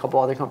 co-founded a couple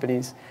other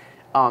companies,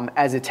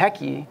 as a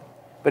techie.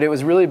 But it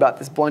was really about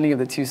this blending of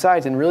the two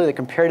sides, and really the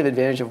comparative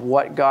advantage of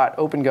what got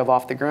OpenGov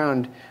off the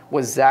ground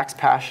was Zach's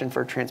passion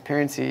for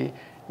transparency,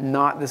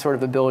 not the sort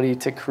of ability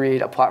to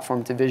create a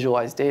platform to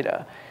visualize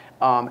data.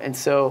 And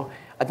so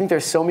I think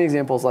there's so many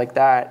examples like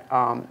that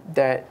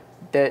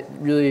that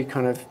really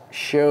kind of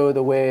show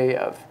the way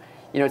of,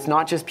 it's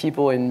not just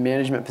people in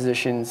management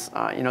positions.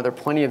 There are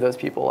plenty of those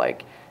people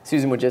like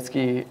Susan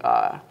Wojcicki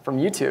from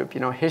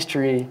YouTube,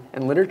 history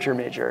and literature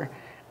major,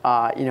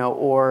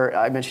 or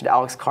I mentioned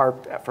Alex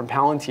Karp from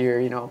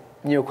Palantir,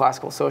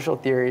 neoclassical social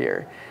theory,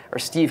 or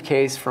Steve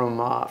Case from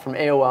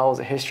AOL was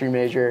a history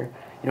major.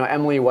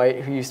 Emily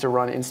White, who used to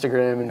run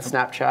Instagram and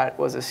Snapchat,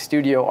 was a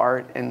studio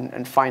art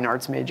and fine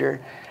arts major.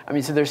 I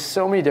mean, so there's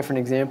so many different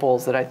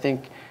examples that I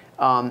think,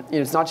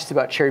 it's not just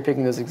about cherry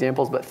picking those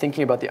examples, but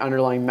thinking about the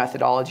underlying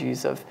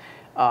methodologies of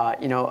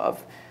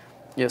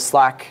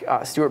Slack.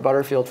 Stuart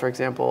Butterfield, for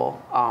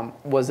example,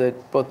 was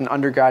both an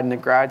undergrad and a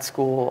grad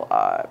school,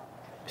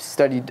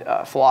 studied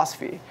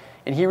philosophy.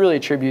 And he really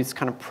attributes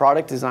kind of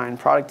product design,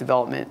 product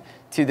development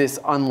to this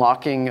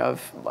unlocking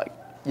of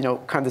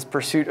kind of this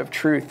pursuit of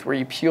truth, where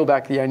you peel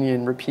back the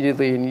onion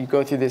repeatedly and you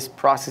go through this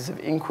process of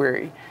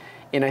inquiry.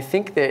 And I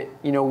think that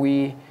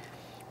we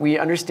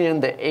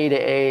understand the A to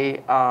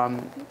A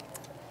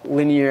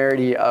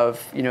linearity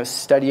of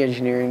study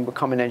engineering,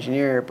 become an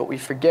engineer, but we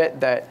forget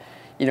that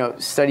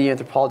study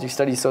anthropology,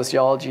 study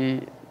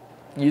sociology,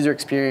 user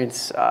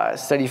experience,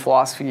 study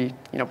philosophy,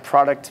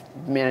 product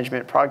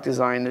management, product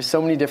design. There's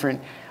so many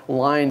different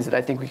lines that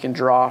I think we can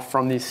draw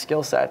from these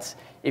skill sets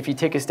if you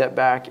take a step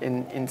back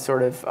and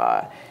sort of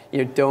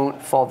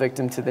don't fall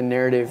victim to the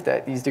narrative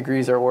that these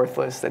degrees are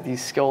worthless, that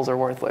these skills are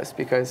worthless,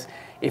 because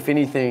if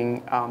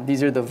anything,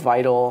 these are the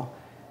vital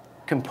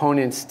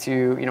components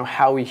to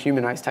how we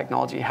humanize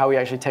technology, how we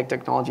actually take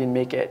technology and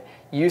make it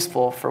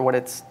useful for what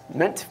it's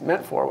meant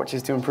for, which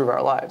is to improve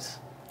our lives.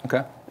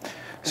 Okay.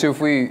 So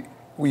if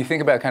we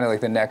think about kind of like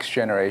the next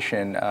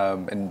generation,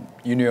 and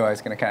you knew I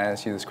was going to kind of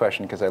ask you this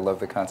question because I love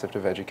the concept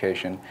of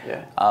education.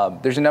 Yeah.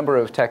 There's a number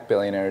of tech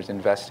billionaires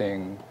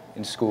investing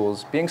in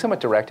schools, being somewhat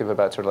directive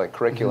about sort of like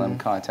curriculum,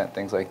 content,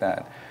 things like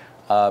that.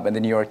 And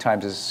the New York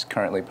Times is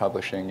currently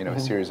publishing a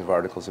series of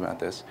articles about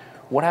this.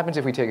 What happens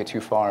if we take it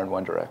too far in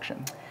one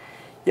direction?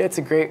 Yeah, it's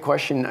a great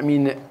question. I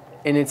mean,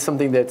 and it's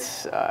something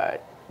that's,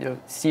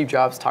 Steve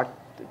Jobs talked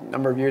a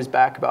number of years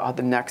back about how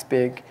the next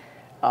big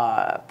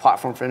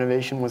platform for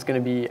innovation was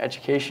going to be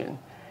education.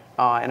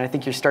 And I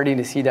think you're starting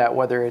to see that,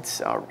 whether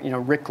it's,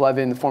 Rick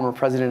Levin, the former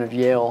president of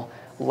Yale,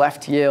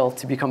 left Yale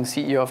to become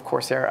CEO of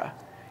Coursera.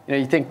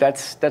 You think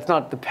that's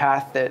not the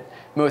path that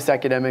most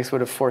academics would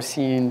have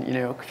foreseen,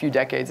 a few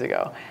decades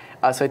ago.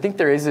 So I think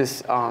there is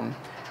this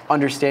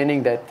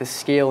understanding that the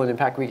scale and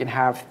impact we can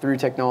have through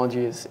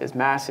technology is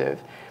massive,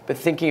 but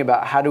thinking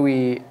about how do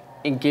we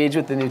engage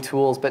with the new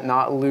tools but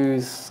not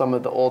lose some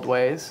of the old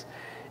ways.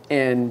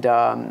 And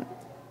there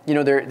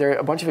are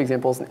a bunch of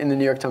examples in the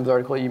New York Times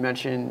article you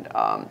mentioned,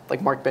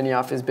 like Mark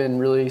Benioff has been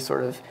really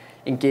sort of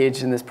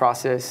engaged in this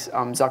process.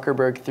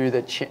 Zuckerberg, through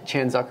the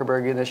Chan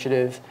Zuckerberg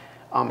Initiative,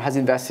 has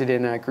invested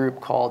in a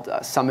group called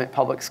Summit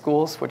Public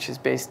Schools, which is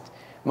based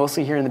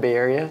mostly here in the Bay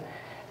Area.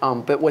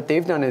 But what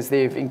they've done is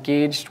they've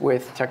engaged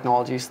with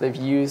technology. So they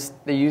use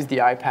the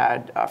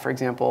iPad, for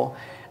example,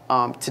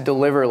 to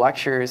deliver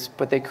lectures,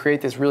 but they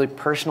create this really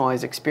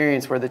personalized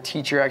experience where the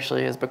teacher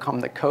actually has become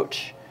the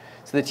coach.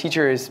 So the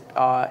teacher is,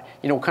 kind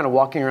of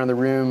walking around the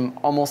room,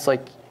 almost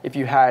like if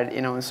you had,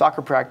 in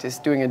soccer practice,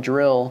 doing a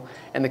drill,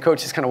 and the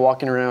coach is kind of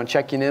walking around,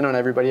 checking in on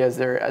everybody as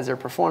they're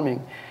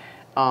performing.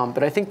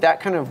 But I think that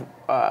kind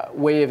of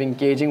way of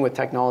engaging with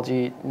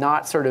technology,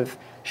 not sort of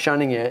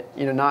shunning it,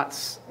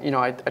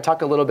 I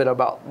talk a little bit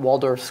about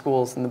Waldorf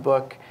schools in the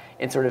book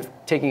and sort of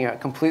taking a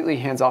completely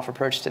hands-off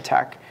approach to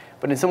tech.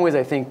 But in some ways,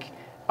 I think,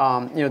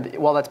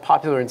 while that's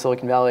popular in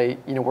Silicon Valley,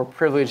 we're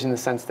privileged in the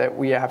sense that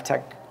we have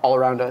tech all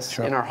around us,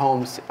 in our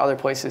homes, other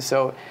places.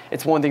 So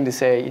it's one thing to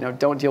say,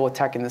 don't deal with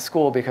tech in the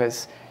school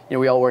because,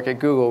 we all work at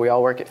Google, we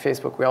all work at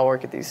Facebook, we all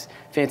work at these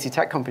fancy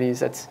tech companies.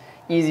 That's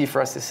easy for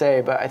us to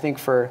say, but I think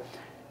for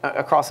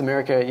across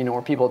America,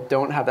 where people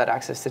don't have that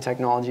access to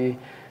technology,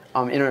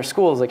 in our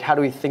schools, like how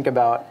do we think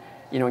about,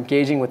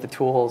 engaging with the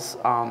tools,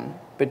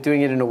 but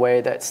doing it in a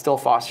way that still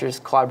fosters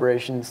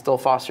collaboration, still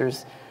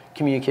fosters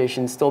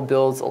communication, still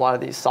builds a lot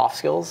of these soft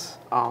skills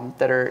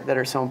that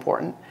are so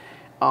important.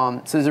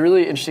 So there's a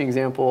really interesting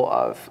example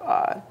of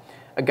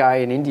a guy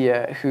in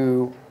India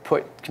who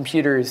put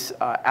computers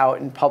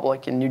out in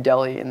public in New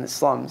Delhi in the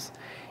slums,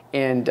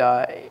 and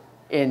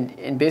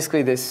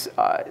basically this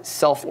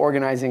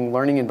self-organizing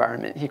learning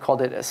environment. He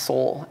called it a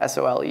SOLE,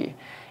 S-O-L-E,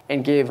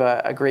 and gave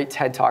a great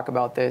TED talk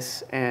about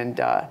this. And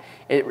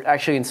it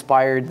actually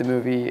inspired the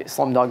movie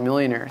Slumdog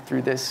Millionaire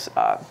through this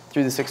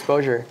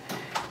exposure.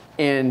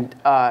 And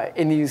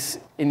in these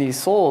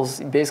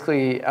SOLEs,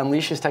 basically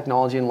unleashes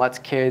technology and lets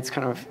kids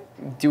kind of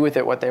do with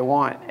it what they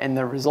want. And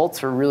the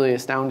results are really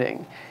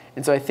astounding.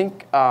 And so I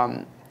think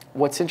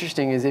what's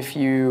interesting is if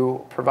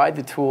you provide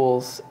the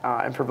tools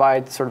and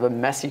provide sort of a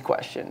messy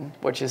question,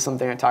 which is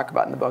something I talk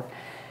about in the book.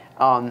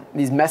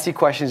 These messy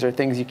questions are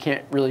things you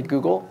can't really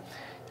Google.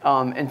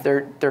 And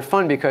they're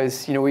fun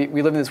because we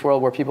live in this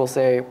world where people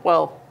say,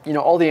 well,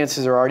 all the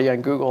answers are already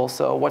on Google,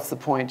 so what's the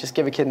point? Just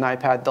give a kid an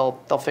iPad,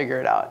 they'll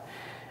figure it out.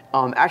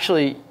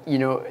 Actually,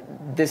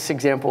 this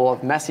example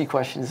of messy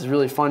questions is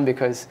really fun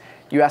because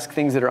you ask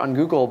things that are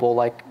ungoogleable,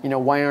 like,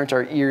 why aren't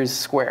our ears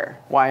square?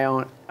 Why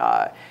aren't,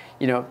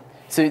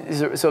 so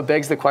it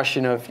begs the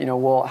question of,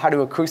 well, how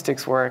do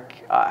acoustics work?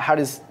 How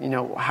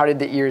did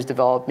the ears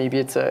develop? Maybe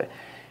it's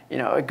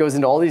it goes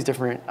into all these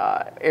different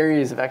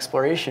areas of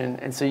exploration.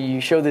 And so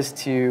you show this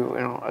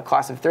to a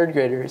class of third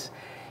graders,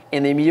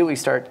 and they immediately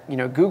start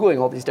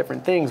Googling all these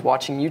different things,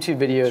 watching YouTube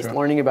videos,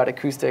 learning about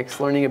acoustics,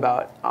 learning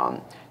about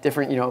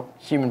different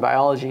human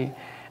biology.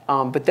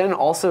 But then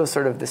also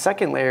sort of the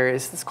second layer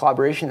is this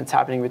collaboration that's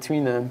happening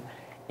between them,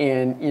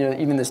 and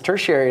even this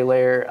tertiary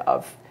layer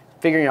of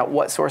figuring out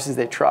what sources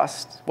they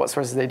trust, what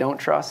sources they don't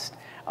trust.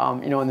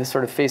 In this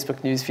sort of Facebook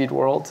newsfeed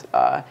world,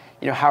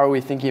 how are we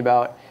thinking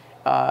about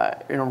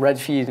red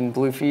feed and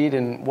blue feed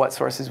and what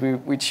sources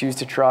we choose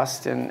to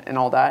trust and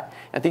all that.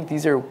 I think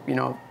these are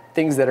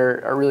things that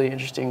are really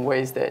interesting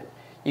ways that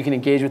you can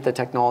engage with the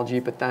technology,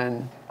 but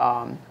then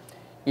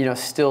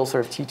still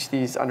sort of teach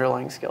these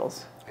underlying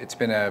skills. It's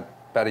been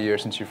about a year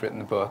since you've written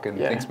the book, and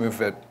things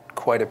move at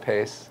quite a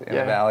pace in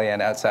the Valley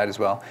and outside as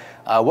well.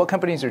 What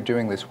companies are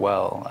doing this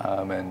well?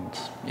 And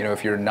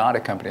if you're not a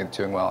company that's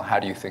doing well, how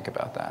do you think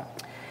about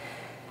that?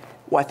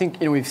 Well, I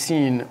think we've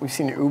seen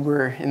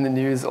Uber in the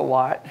news a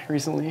lot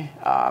recently.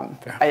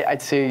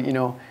 I'd say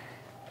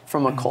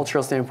from a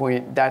cultural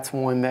standpoint, that's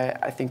one that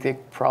I think they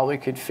probably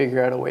could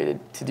figure out a way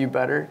to do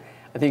better.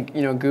 I think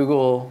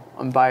Google.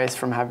 I'm biased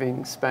from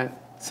having spent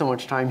so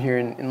much time here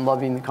and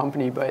loving the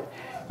company, but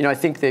I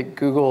think that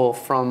Google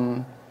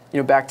from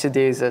back to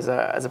days as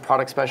a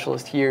product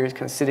specialist here is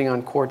kind of sitting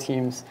on core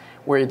teams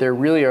where there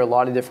really are a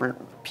lot of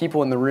different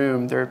people in the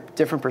room. There are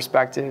different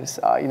perspectives.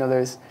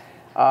 There's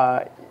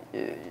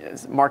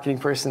as a marketing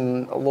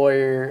person, a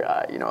lawyer.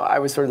 I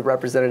was sort of the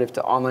representative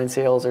to online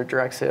sales or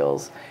direct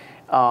sales.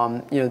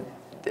 There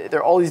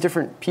are all these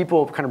different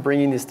people kind of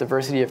bringing this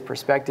diversity of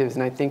perspectives,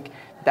 and I think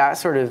that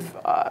sort of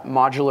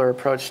modular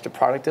approach to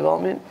product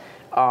development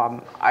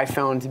I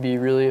found to be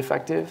really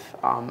effective.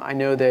 I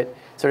know that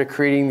sort of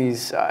creating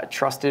these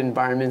trusted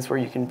environments where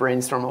you can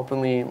brainstorm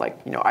openly, like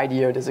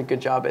IDEO does a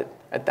good job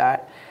at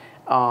that.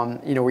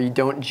 Where you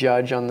don't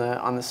judge on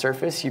the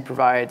surface, you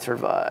provide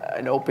sort of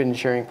an open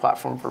sharing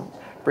platform for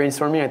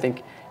brainstorming. I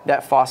think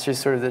that fosters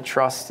sort of the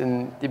trust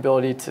and the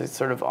ability to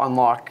sort of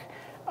unlock,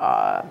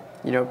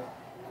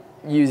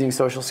 using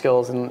social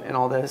skills and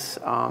all this.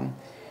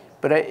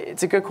 But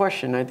it's a good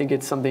question. I think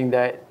it's something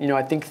that,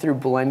 I think through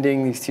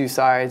blending these two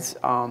sides,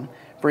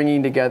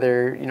 bringing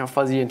together,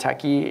 fuzzy and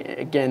techie,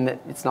 again, that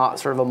it's not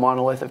sort of a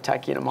monolith of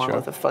techie and a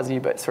monolith of fuzzy,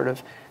 but sort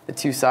of the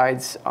two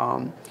sides.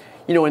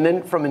 And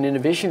then from an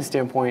innovation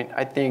standpoint,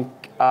 I think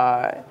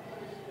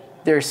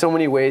there are so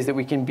many ways that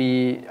we can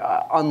be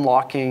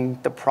unlocking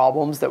the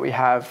problems that we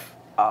have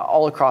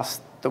all across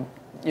the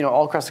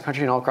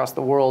country and all across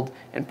the world,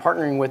 and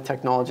partnering with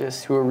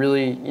technologists who are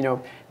really,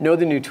 know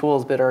the new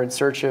tools but are in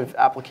search of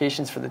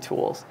applications for the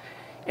tools.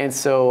 And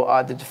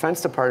so the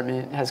Defense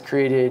Department has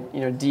created,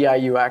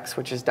 DIUX,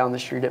 which is down the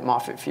street at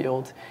Moffett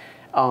Field.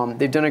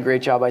 They've done a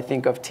great job, I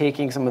think, of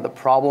taking some of the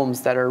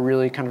problems that are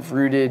really kind of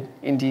rooted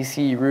in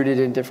DC, rooted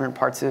in different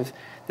parts of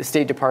the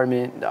State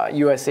Department,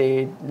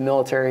 USAID,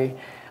 military,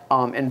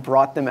 and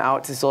brought them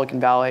out to Silicon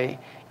Valley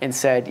and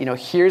said,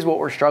 here's what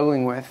we're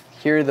struggling with.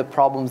 Here are the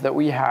problems that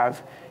we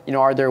have.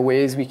 Are there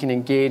ways we can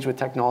engage with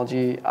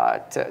technology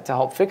to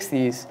help fix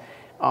these?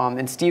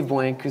 And Steve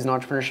Blank, who's an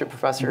entrepreneurship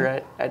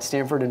professor at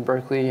Stanford and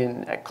Berkeley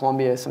and at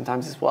Columbia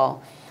sometimes as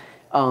well,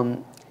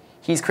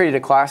 he's created a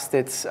class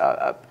that's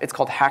it's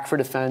called Hack for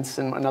Defense,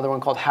 and another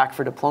one called Hack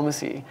for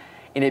Diplomacy.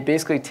 And it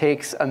basically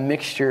takes a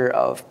mixture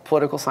of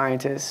political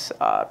scientists,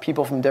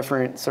 people from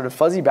different sort of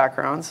fuzzy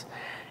backgrounds,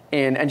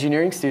 and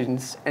engineering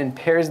students, and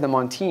pairs them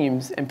on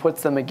teams and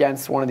puts them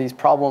against one of these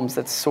problems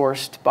that's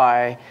sourced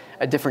by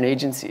a different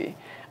agency.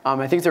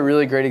 I think it's a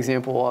really great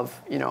example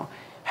of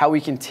how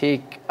we can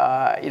take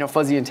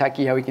fuzzy and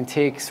techie, how we can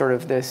take sort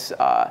of this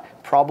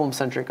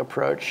problem-centric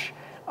approach,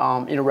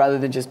 rather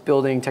than just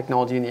building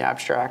technology in the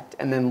abstract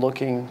and then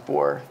looking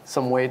for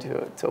some way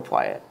to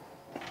apply it.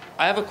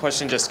 I have a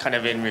question just kind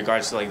of in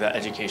regards to like the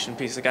education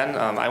piece again.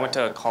 I went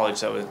to a college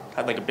that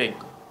had like a big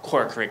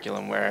core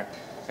curriculum where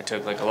I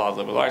took like a lot of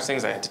liberal arts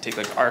things. I had to take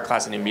like art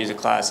class and a music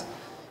class.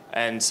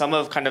 And some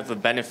of kind of the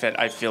benefit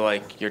I feel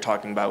like you're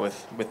talking about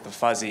with the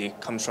fuzzy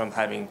comes from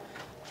having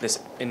this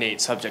innate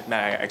subject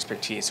matter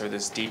expertise or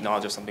this deep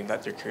knowledge of something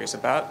that you're curious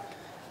about.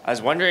 I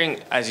was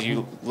wondering, as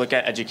you look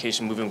at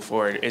education moving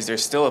forward, is there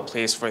still a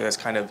place for this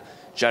kind of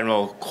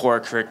general core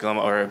curriculum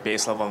or a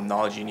base level of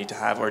knowledge you need to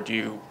have, or do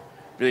you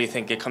really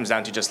think it comes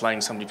down to just letting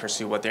somebody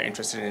pursue what they're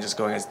interested in and just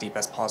going as deep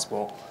as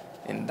possible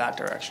in that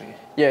direction?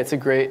 Yeah, it's a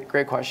great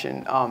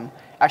question.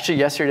 Actually,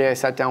 yesterday I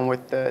sat down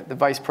with the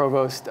vice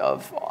provost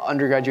of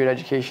undergraduate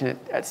education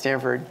at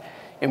Stanford,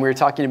 and we were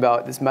talking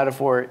about this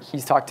metaphor.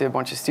 He's talked to a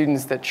bunch of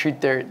students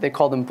that they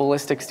call them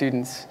ballistic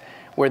students,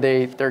 where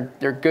they're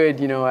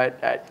good,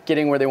 at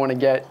getting where they want to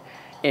get,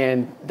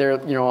 and they're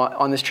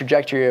on this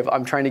trajectory of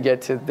I'm trying to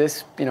get to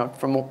this,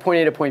 from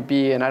point A to point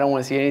B, and I don't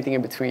want to see anything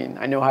in between.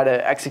 I know how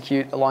to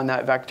execute along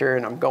that vector,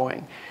 and I'm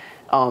going.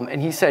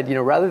 And he said,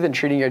 rather than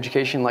treating your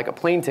education like a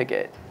plane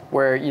ticket,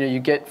 where you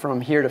get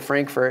from here to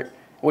Frankfurt,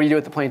 what do you do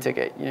with the plane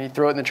ticket? You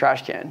throw it in the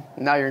trash can.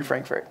 And now you're in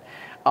Frankfurt.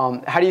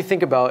 How do you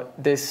think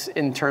about this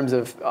in terms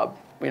of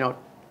kind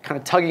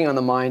of tugging on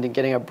the mind and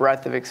getting a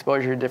breadth of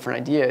exposure to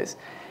different ideas?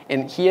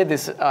 And he had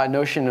this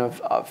notion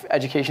of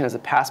education as a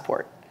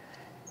passport.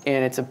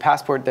 And it's a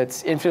passport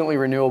that's infinitely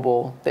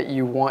renewable, that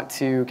you want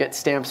to get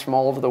stamps from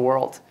all over the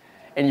world.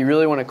 And you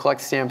really want to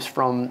collect stamps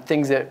from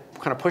things that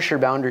kind of push your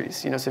boundaries.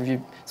 So if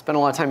you spend a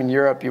lot of time in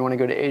Europe, you want to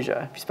go to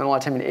Asia. If you spend a lot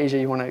of time in Asia,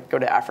 you want to go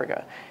to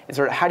Africa. And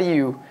sort of how do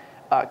you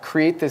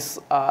create this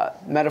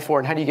metaphor,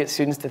 and how do you get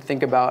students to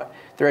think about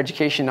their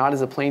education not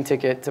as a plane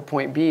ticket to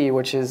point B,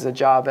 which is a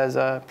job as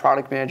a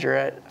product manager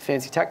at a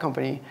fancy tech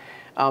company,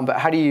 but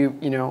how do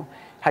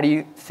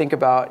you think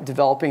about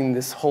developing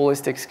this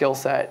holistic skill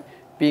set,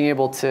 being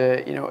able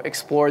to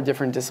explore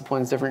different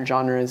disciplines, different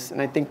genres,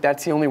 and I think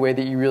that's the only way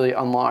that you really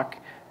unlock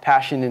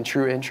passion and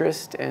true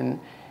interest,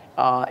 and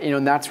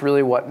and that's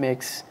really what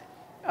makes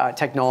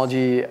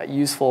technology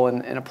useful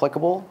and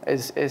applicable,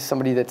 is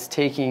somebody that's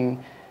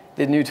taking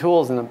the new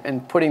tools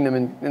and putting them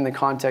in the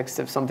context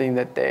of something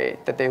that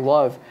they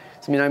love.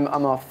 So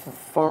I'm a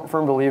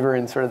firm believer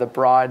in sort of the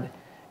broad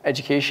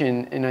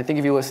education. And I think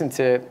if you listen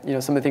to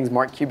some of the things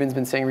Mark Cuban's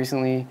been saying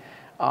recently,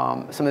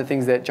 some of the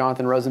things that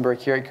Jonathan Rosenberg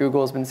here at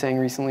Google has been saying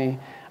recently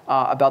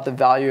about the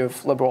value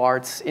of liberal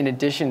arts in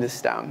addition to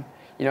STEM.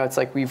 It's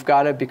like we've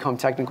got to become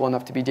technical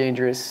enough to be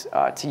dangerous,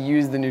 to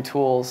use the new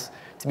tools,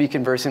 to be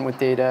conversant with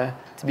data,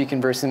 to be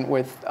conversant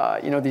with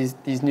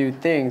these new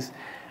things,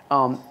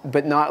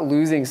 but not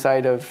losing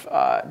sight of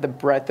the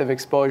breadth of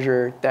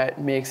exposure that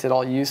makes it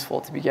all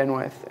useful to begin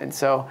with. And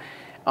so,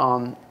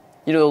 the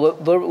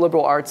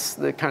liberal arts,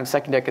 the kind of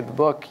second deck of the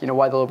book,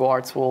 why the liberal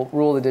arts will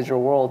rule the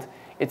digital world,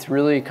 it's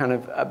really kind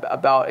of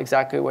about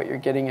exactly what you're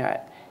getting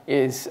at,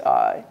 is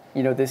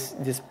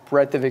this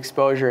breadth of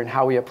exposure and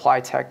how we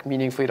apply tech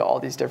meaningfully to all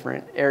these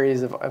different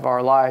areas of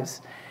our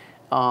lives.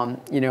 And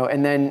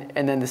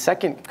then the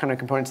second kind of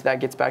component to that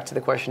gets back to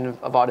the question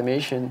of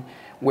automation,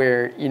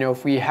 where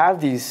if we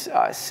have these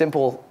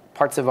simple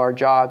parts of our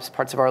jobs,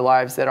 parts of our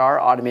lives that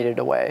are automated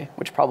away,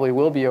 which probably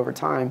will be over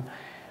time,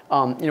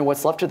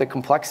 what's left are the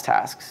complex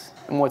tasks,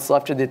 and what's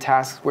left are the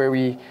tasks where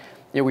we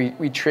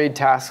trade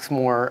tasks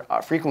more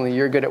frequently.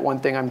 You're good at one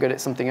thing, I'm good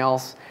at something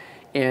else.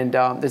 And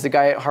there's a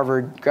guy at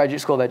Harvard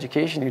Graduate School of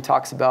Education who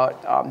talks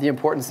about the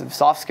importance of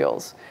soft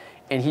skills.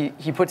 And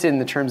he puts it in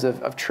the terms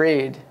of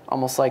trade,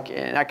 almost like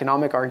an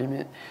economic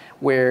argument,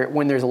 where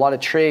when there's a lot of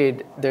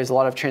trade, there's a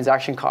lot of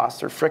transaction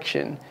costs or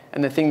friction.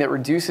 And the thing that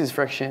reduces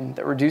friction,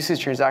 that reduces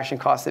transaction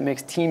costs, that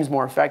makes teams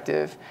more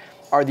effective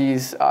are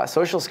these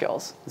social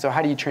skills. And so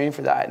how do you train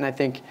for that? And I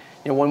think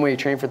one way you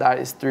train for that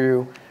is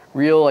through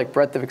real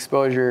breadth of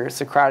exposure,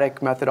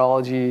 Socratic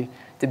methodology,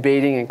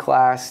 debating in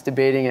class,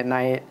 debating at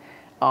night.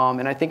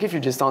 And I think if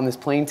you're just on this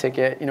plane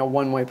ticket,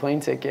 one-way plane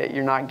ticket,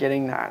 you're not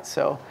getting that.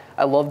 So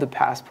I love the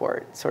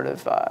passport, sort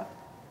of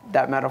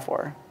that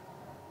metaphor.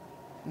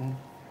 Mm.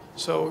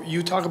 So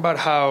you talk about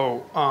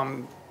how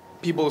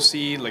people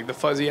see the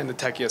fuzzy and the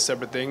techie as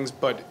separate things,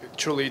 but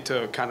truly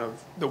to kind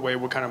of the way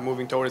we're kind of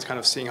moving towards kind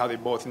of seeing how they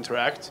both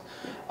interact.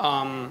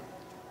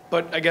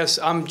 But I guess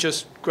I'm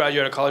just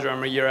graduate of college, or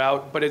I'm a year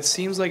out, but it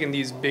seems like in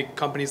these big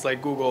companies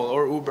like Google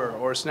or Uber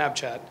or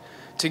Snapchat,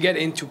 to get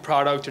into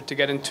product or to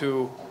get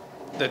into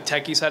the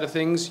techie side of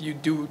things, you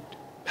do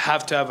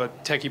have to have a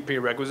techie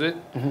prerequisite.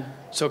 Mm-hmm.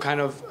 So kind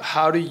of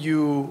how do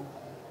you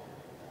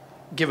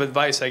give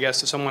advice, I guess,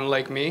 to someone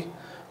like me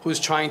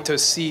who's trying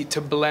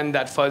to blend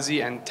that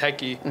fuzzy and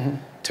techie mm-hmm.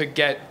 to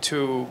get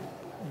to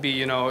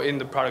be, in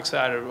the product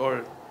side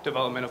or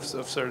development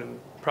of certain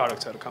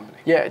products at a company?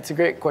 Yeah, it's a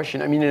great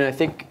question. I mean, and I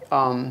think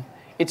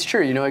it's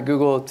true, at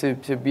Google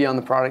to be on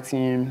the product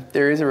team,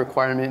 there is a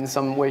requirement in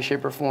some way,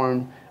 shape, or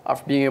form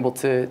for being able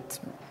to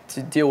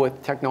deal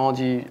with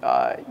technology,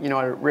 in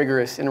a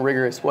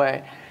rigorous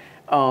way.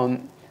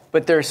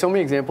 But there are so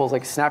many examples,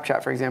 like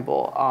Snapchat, for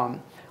example.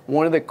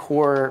 One of the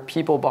core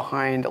people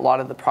behind a lot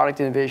of the product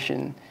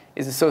innovation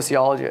is a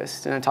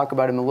sociologist, and I talk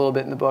about him a little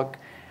bit in the book.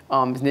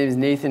 His name is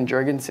Nathan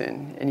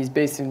Jurgensen, and he's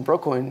based in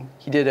Brooklyn.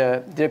 He did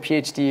a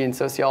PhD in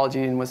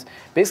sociology and was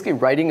basically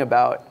writing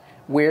about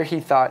where he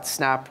thought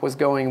Snap was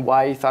going,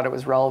 why he thought it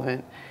was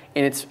relevant.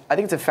 And I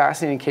think it's a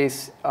fascinating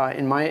case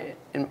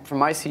from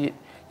my seat.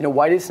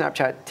 Why did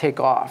Snapchat take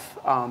off?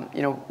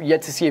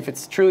 Yet to see if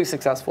it's truly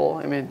successful.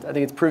 I mean, I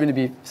think it's proven to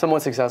be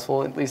somewhat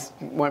successful, at least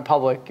went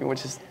public,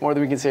 which is more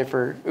than we can say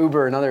for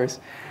Uber and others.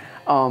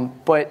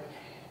 But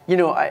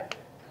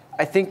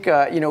I think,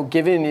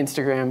 given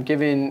Instagram,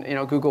 given,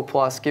 Google+,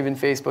 given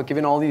Facebook,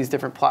 given all these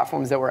different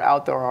platforms that were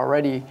out there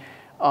already,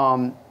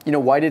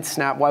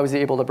 why was it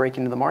able to break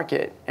into the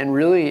market? And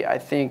really, I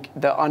think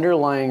the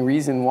underlying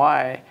reason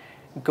why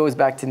goes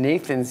back to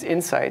Nathan's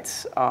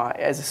insights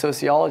as a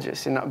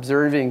sociologist and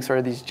observing sort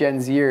of these Gen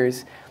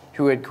Zers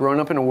who had grown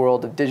up in a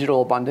world of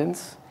digital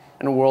abundance,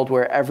 in a world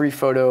where every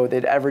photo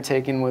they'd ever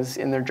taken was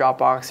in their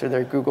Dropbox or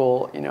their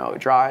Google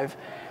Drive,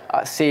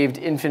 saved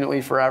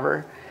infinitely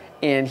forever.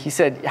 And he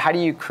said, how do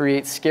you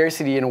create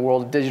scarcity in a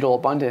world of digital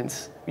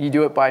abundance? You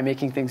do it by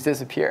making things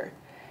disappear.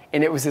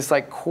 And it was this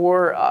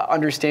core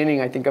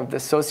understanding, I think, of the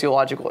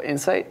sociological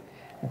insight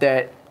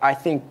that I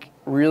think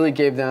really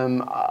gave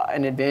them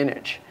an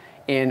advantage.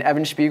 And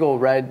Evan Spiegel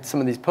read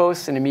some of these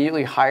posts and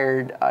immediately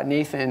hired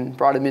Nathan,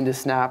 brought him into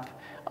Snap,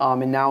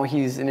 and now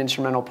he's an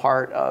instrumental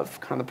part of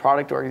kind of the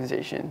product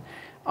organization.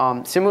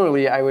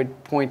 Similarly, I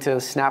would point to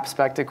Snap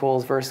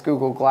Spectacles versus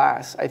Google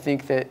Glass. I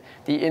think that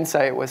the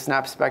insight with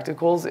Snap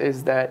Spectacles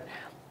is that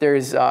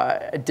there's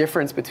a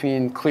difference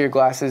between clear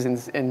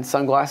glasses and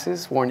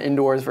sunglasses, worn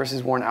indoors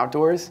versus worn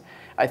outdoors.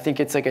 I think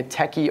it's like a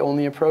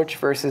techie-only approach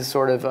versus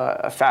sort of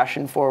a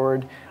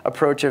fashion-forward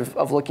approach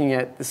of looking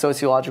at the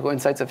sociological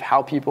insights of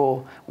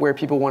where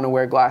people want to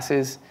wear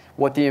glasses,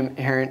 what the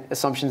inherent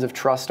assumptions of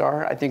trust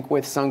are. I think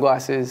with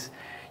sunglasses,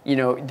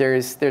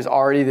 there's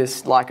already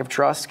this lack of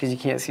trust because you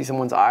can't see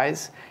someone's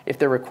eyes. If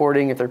they're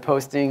recording, if they're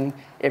posting,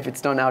 if it's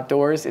done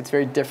outdoors, it's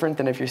very different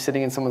than if you're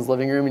sitting in someone's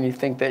living room and you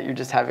think that you're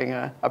just having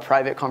a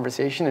private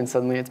conversation and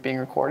suddenly it's being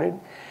recorded.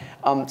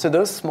 So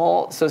those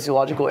small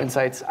sociological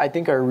insights, I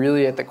think, are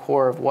really at the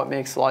core of what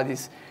makes a lot of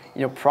these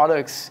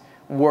products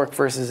work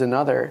versus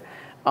another.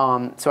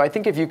 So I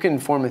think if you can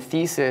form a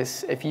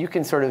thesis, if you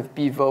can sort of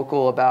be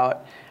vocal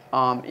about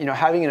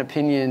having an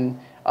opinion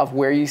of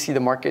where you see the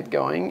market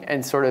going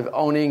and sort of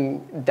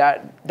owning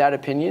that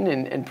opinion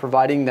and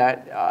providing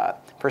that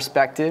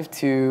perspective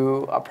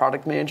to a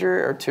product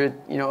manager or to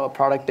a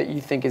product that you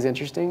think is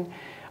interesting.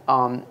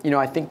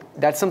 I think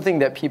that's something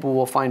that people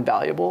will find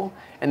valuable,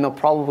 and they'll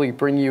probably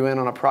bring you in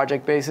on a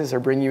project basis or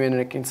bring you in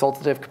a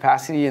consultative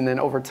capacity, and then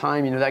over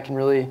time, that can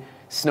really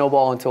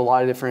snowball into a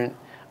lot of different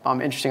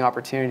interesting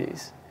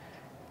opportunities.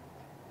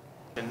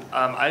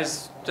 I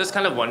was just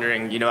kind of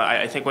wondering,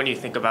 I think when you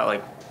think about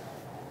like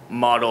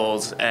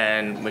models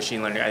and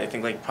machine learning, I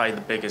think like probably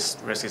the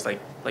biggest risk is like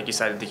you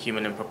said, the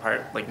human input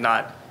part, like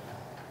not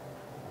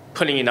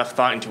putting enough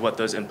thought into what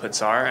those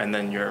inputs are, and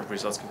then your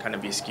results can kind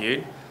of be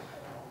skewed.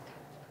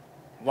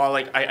 While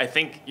like I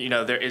think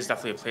there is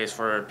definitely a place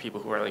for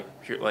people who are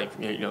like pure, like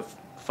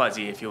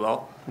fuzzy, if you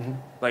will. Mm-hmm.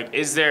 Like,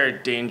 is there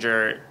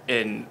danger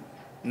in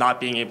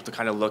not being able to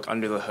kind of look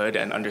under the hood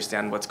and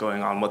understand what's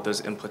going on, what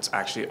those inputs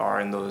actually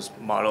are in those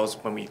models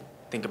when we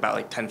think about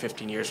like 10,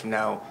 15 years from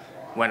now,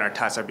 when our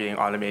tasks are being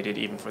automated,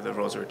 even for the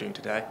roles we're doing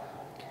today?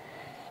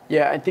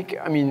 Yeah,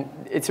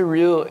 it's a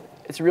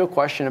real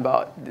question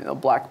about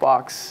black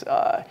box.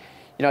 I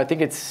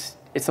think it's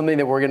something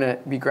that we're going to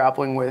be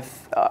grappling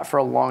with for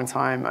a long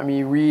time.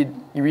 You read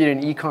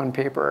an econ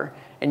paper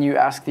and you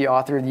ask the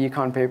author of the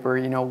econ paper,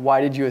 why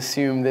did you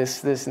assume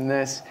this, and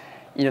this?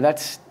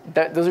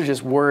 Those are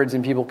just words,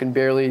 and people can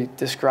barely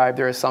describe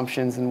their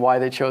assumptions and why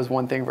they chose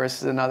one thing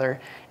versus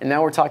another. And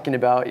now we're talking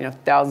about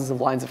thousands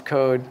of lines of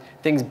code,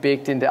 things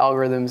baked into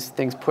algorithms,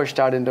 things pushed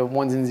out into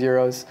ones and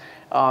zeros,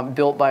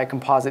 built by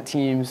composite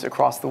teams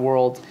across the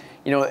world.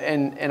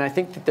 And I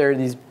think that there are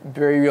these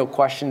very real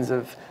questions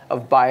of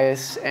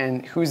bias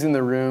and who's in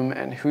the room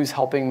and who's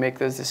helping make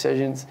those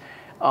decisions.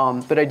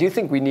 But I do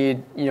think we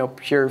need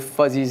pure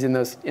fuzzies in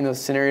those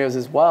scenarios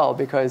as well,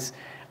 because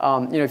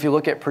if you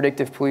look at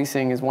predictive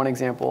policing as one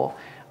example,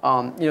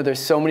 there's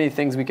so many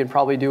things we could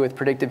probably do with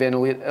predictive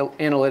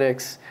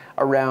analytics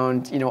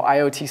around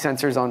IoT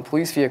sensors on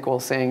police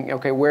vehicles, saying,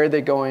 okay, where are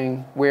they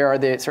going? Where are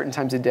they at certain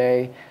times of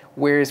day?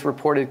 Where is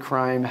reported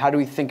crime? How do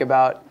we think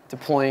about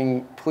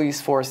deploying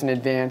police force in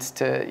advance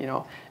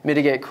to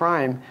mitigate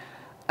crime?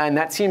 And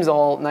that seems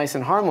all nice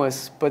and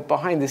harmless, but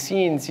behind the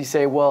scenes you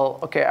say, well,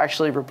 okay,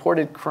 actually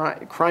reported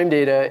crime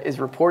data is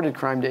reported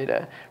crime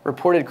data.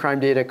 Reported crime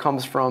data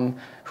comes from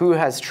who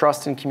has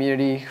trust in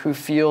community, who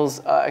feels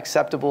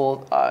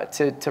acceptable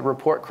to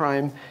report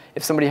crime.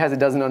 If somebody has a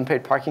dozen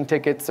unpaid parking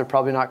tickets, they're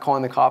probably not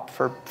calling the cop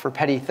for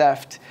petty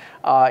theft.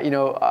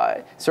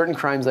 Certain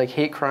crimes like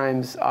hate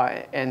crimes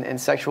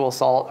and sexual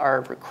assault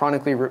are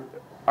chronically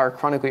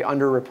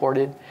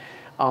underreported.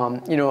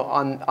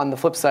 On the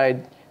flip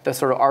side, the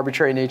sort of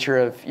arbitrary nature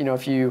of,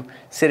 if you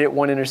sit at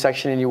one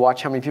intersection and you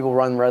watch how many people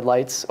run red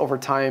lights, over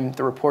time,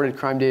 the reported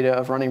crime data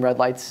of running red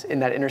lights in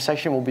that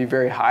intersection will be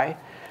very high.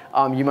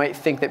 You might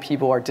think that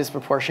people are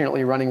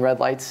disproportionately running red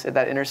lights at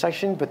that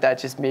intersection, but that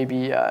just may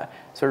be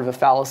sort of a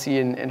fallacy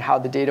in how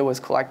the data was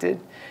collected.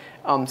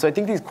 So I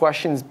think these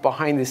questions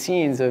behind the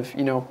scenes of,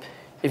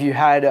 if you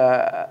had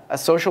a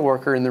social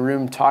worker in the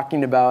room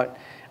talking about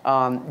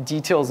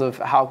details of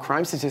how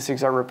crime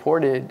statistics are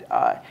reported,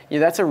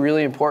 that's a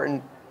really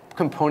important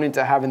component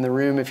to have in the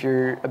room if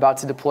you're about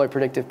to deploy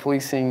predictive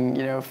policing,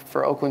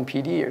 for Oakland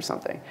PD or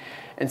something.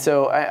 And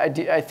so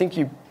I think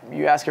you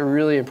ask a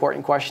really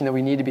important question that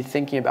we need to be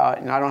thinking about,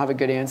 and I don't have a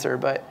good answer,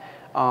 but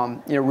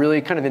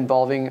really kind of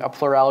involving a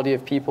plurality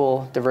of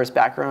people, diverse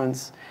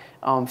backgrounds.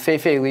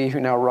 Fei Li,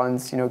 who now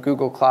runs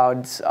Google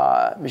Cloud's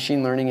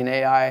machine learning and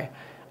AI,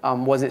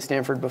 was at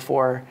Stanford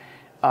before.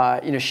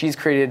 She's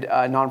created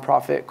a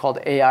nonprofit called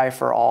AI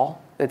for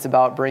All. That's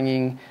about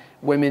bringing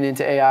women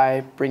into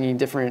AI, bringing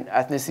different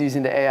ethnicities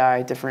into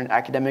AI, different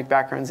academic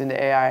backgrounds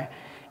into AI.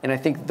 And I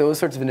think those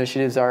sorts of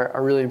initiatives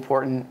are really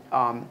important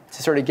to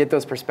sort of get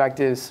those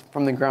perspectives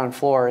from the ground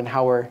floor and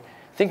how we're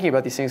thinking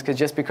about these things. Because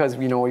just because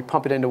we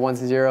pump it into ones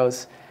and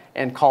zeros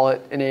and call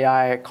it an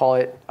AI, call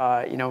it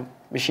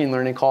machine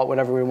learning, call it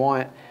whatever we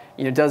want,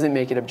 doesn't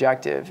make it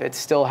objective. It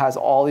still has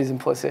all these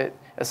implicit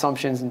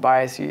assumptions and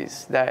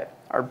biases that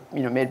are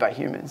made by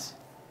humans.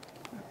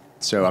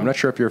 So I'm not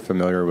sure if you're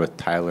familiar with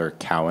Tyler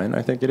Cowen,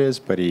 I think it is,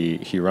 but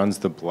he runs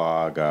the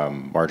blog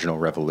Marginal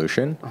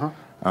Revolution.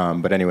 Uh-huh.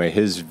 But anyway,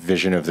 his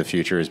vision of the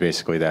future is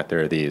basically that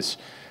there are these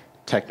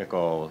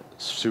technical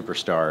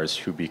superstars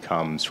who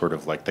become sort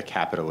of like the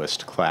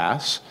capitalist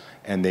class,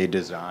 and they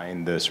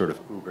design the sort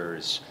of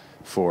Ubers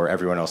for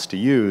everyone else to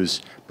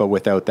use, but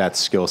without that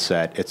skill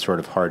set, it's sort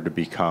of hard to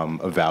become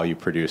a value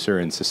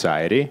producer in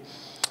society.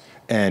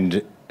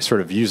 And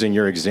sort of using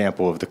your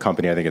example of the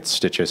company, I think it's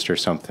Stitchist or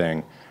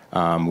something,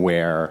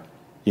 where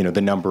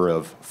the number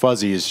of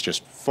fuzzies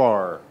just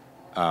far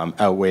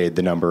outweighed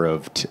the number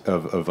of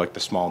like the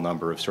small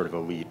number of sort of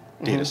elite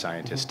data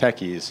scientists,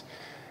 techies.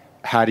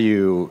 How do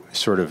you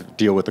sort of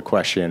deal with the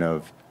question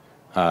of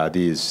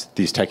these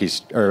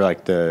techies, or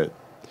like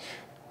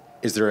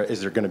is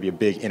there going to be a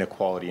big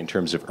inequality in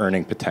terms of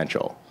earning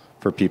potential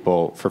for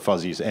people, for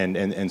fuzzies,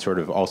 and sort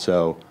of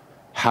also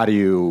how do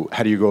you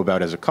go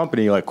about as a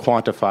company like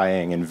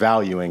quantifying and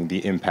valuing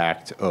the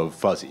impact of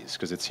fuzzies?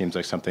 Because it seems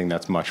like something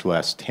that's much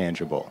less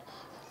tangible.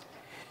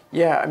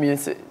 Yeah, I mean,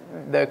 it's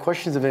the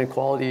questions of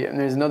inequality, and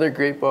there's another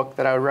great book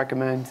that I would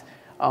recommend.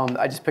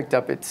 I just picked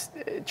up its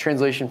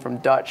translation from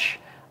Dutch,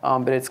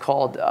 but it's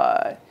called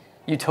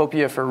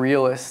Utopia for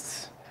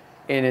Realists,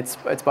 and it's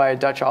by a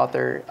Dutch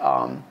author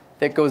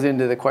that goes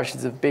into the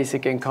questions of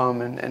basic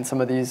income and some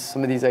of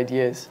these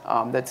ideas.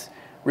 That's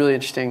really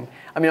interesting.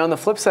 I mean, on the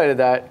flip side of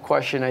that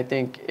question, I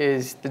think,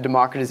 is the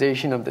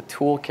democratization of the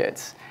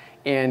toolkits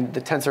and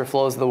the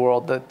TensorFlows of the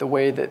world, the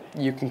way that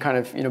you can kind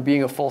of,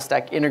 being a full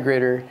stack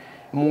integrator,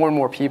 more and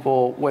more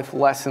people with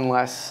less and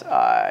less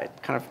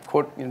kind of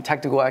quote,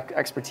 technical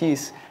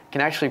expertise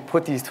can actually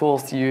put these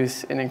tools to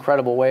use in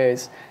incredible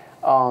ways.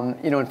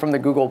 And from the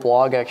Google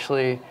blog,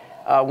 actually,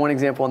 one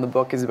example in the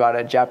book is about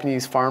a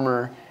Japanese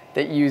farmer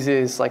that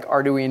uses like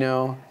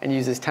Arduino and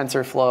uses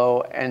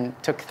TensorFlow and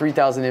took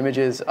 3,000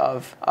 images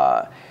of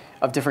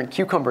different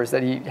cucumbers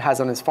that he has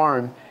on his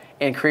farm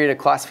and created a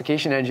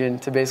classification engine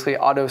to basically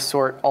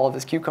auto-sort all of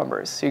his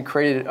cucumbers. So he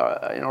created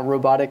a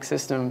robotic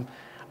system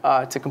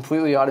to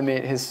completely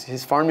automate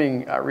his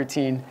farming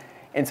routine.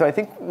 And so I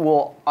think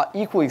we'll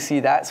equally see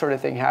that sort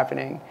of thing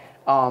happening.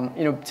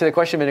 To the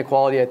question of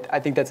inequality, I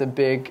think it's a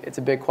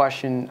big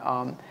question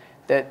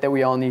that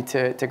we all need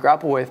to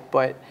grapple with.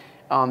 But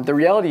the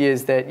reality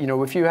is that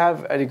if you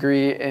have a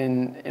degree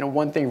in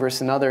one thing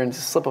versus another, and it's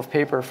a slip of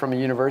paper from a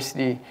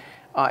university,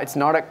 it's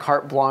not a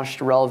carte blanche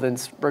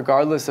relevance,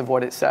 regardless of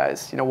what it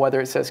says. Whether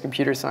it says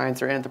computer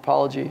science or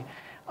anthropology.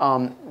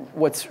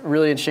 What's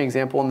really interesting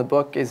example in the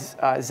book is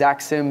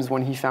Zach Sims,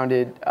 when he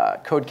founded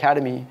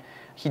Codecademy.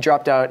 He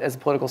dropped out as a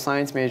political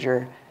science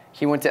major.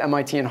 He went to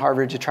MIT and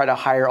Harvard to try to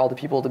hire all the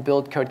people to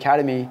build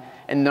Codecademy,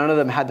 and none of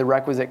them had the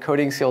requisite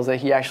coding skills that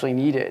he actually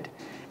needed.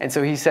 And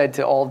so he said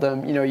to all of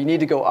them, you need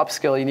to go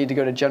upskill, you need to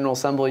go to General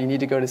Assembly, you need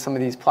to go to some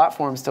of these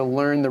platforms to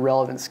learn the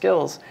relevant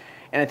skills.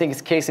 And I think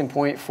it's case in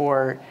point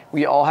for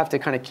we all have to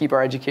kind of keep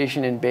our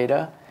education in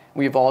beta.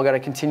 We've all got to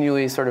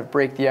continually sort of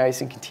break the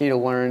ice and continue to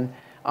learn.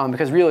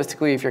 Because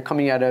realistically, if you're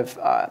coming out of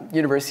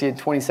university in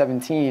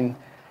 2017,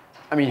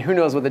 I mean, who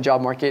knows what the job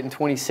market in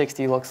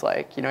 2060 looks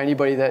like?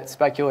 Anybody that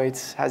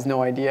speculates has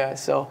no idea.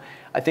 So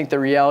I think the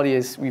reality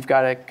is we've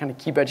got to kind of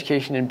keep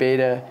education in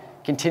beta,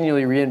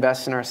 continually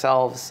reinvest in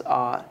ourselves,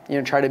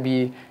 try to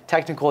be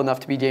technical enough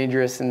to be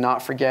dangerous and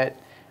not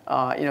forget,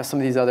 some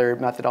of these other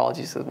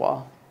methodologies as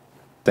well.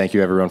 Thank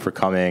you, everyone, for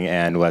coming,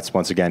 and let's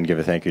once again give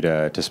a thank you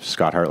to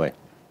Scott Hartley.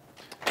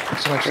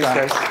 Thanks so much,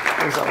 Thanks, guys.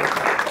 Thanks,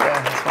 Albert.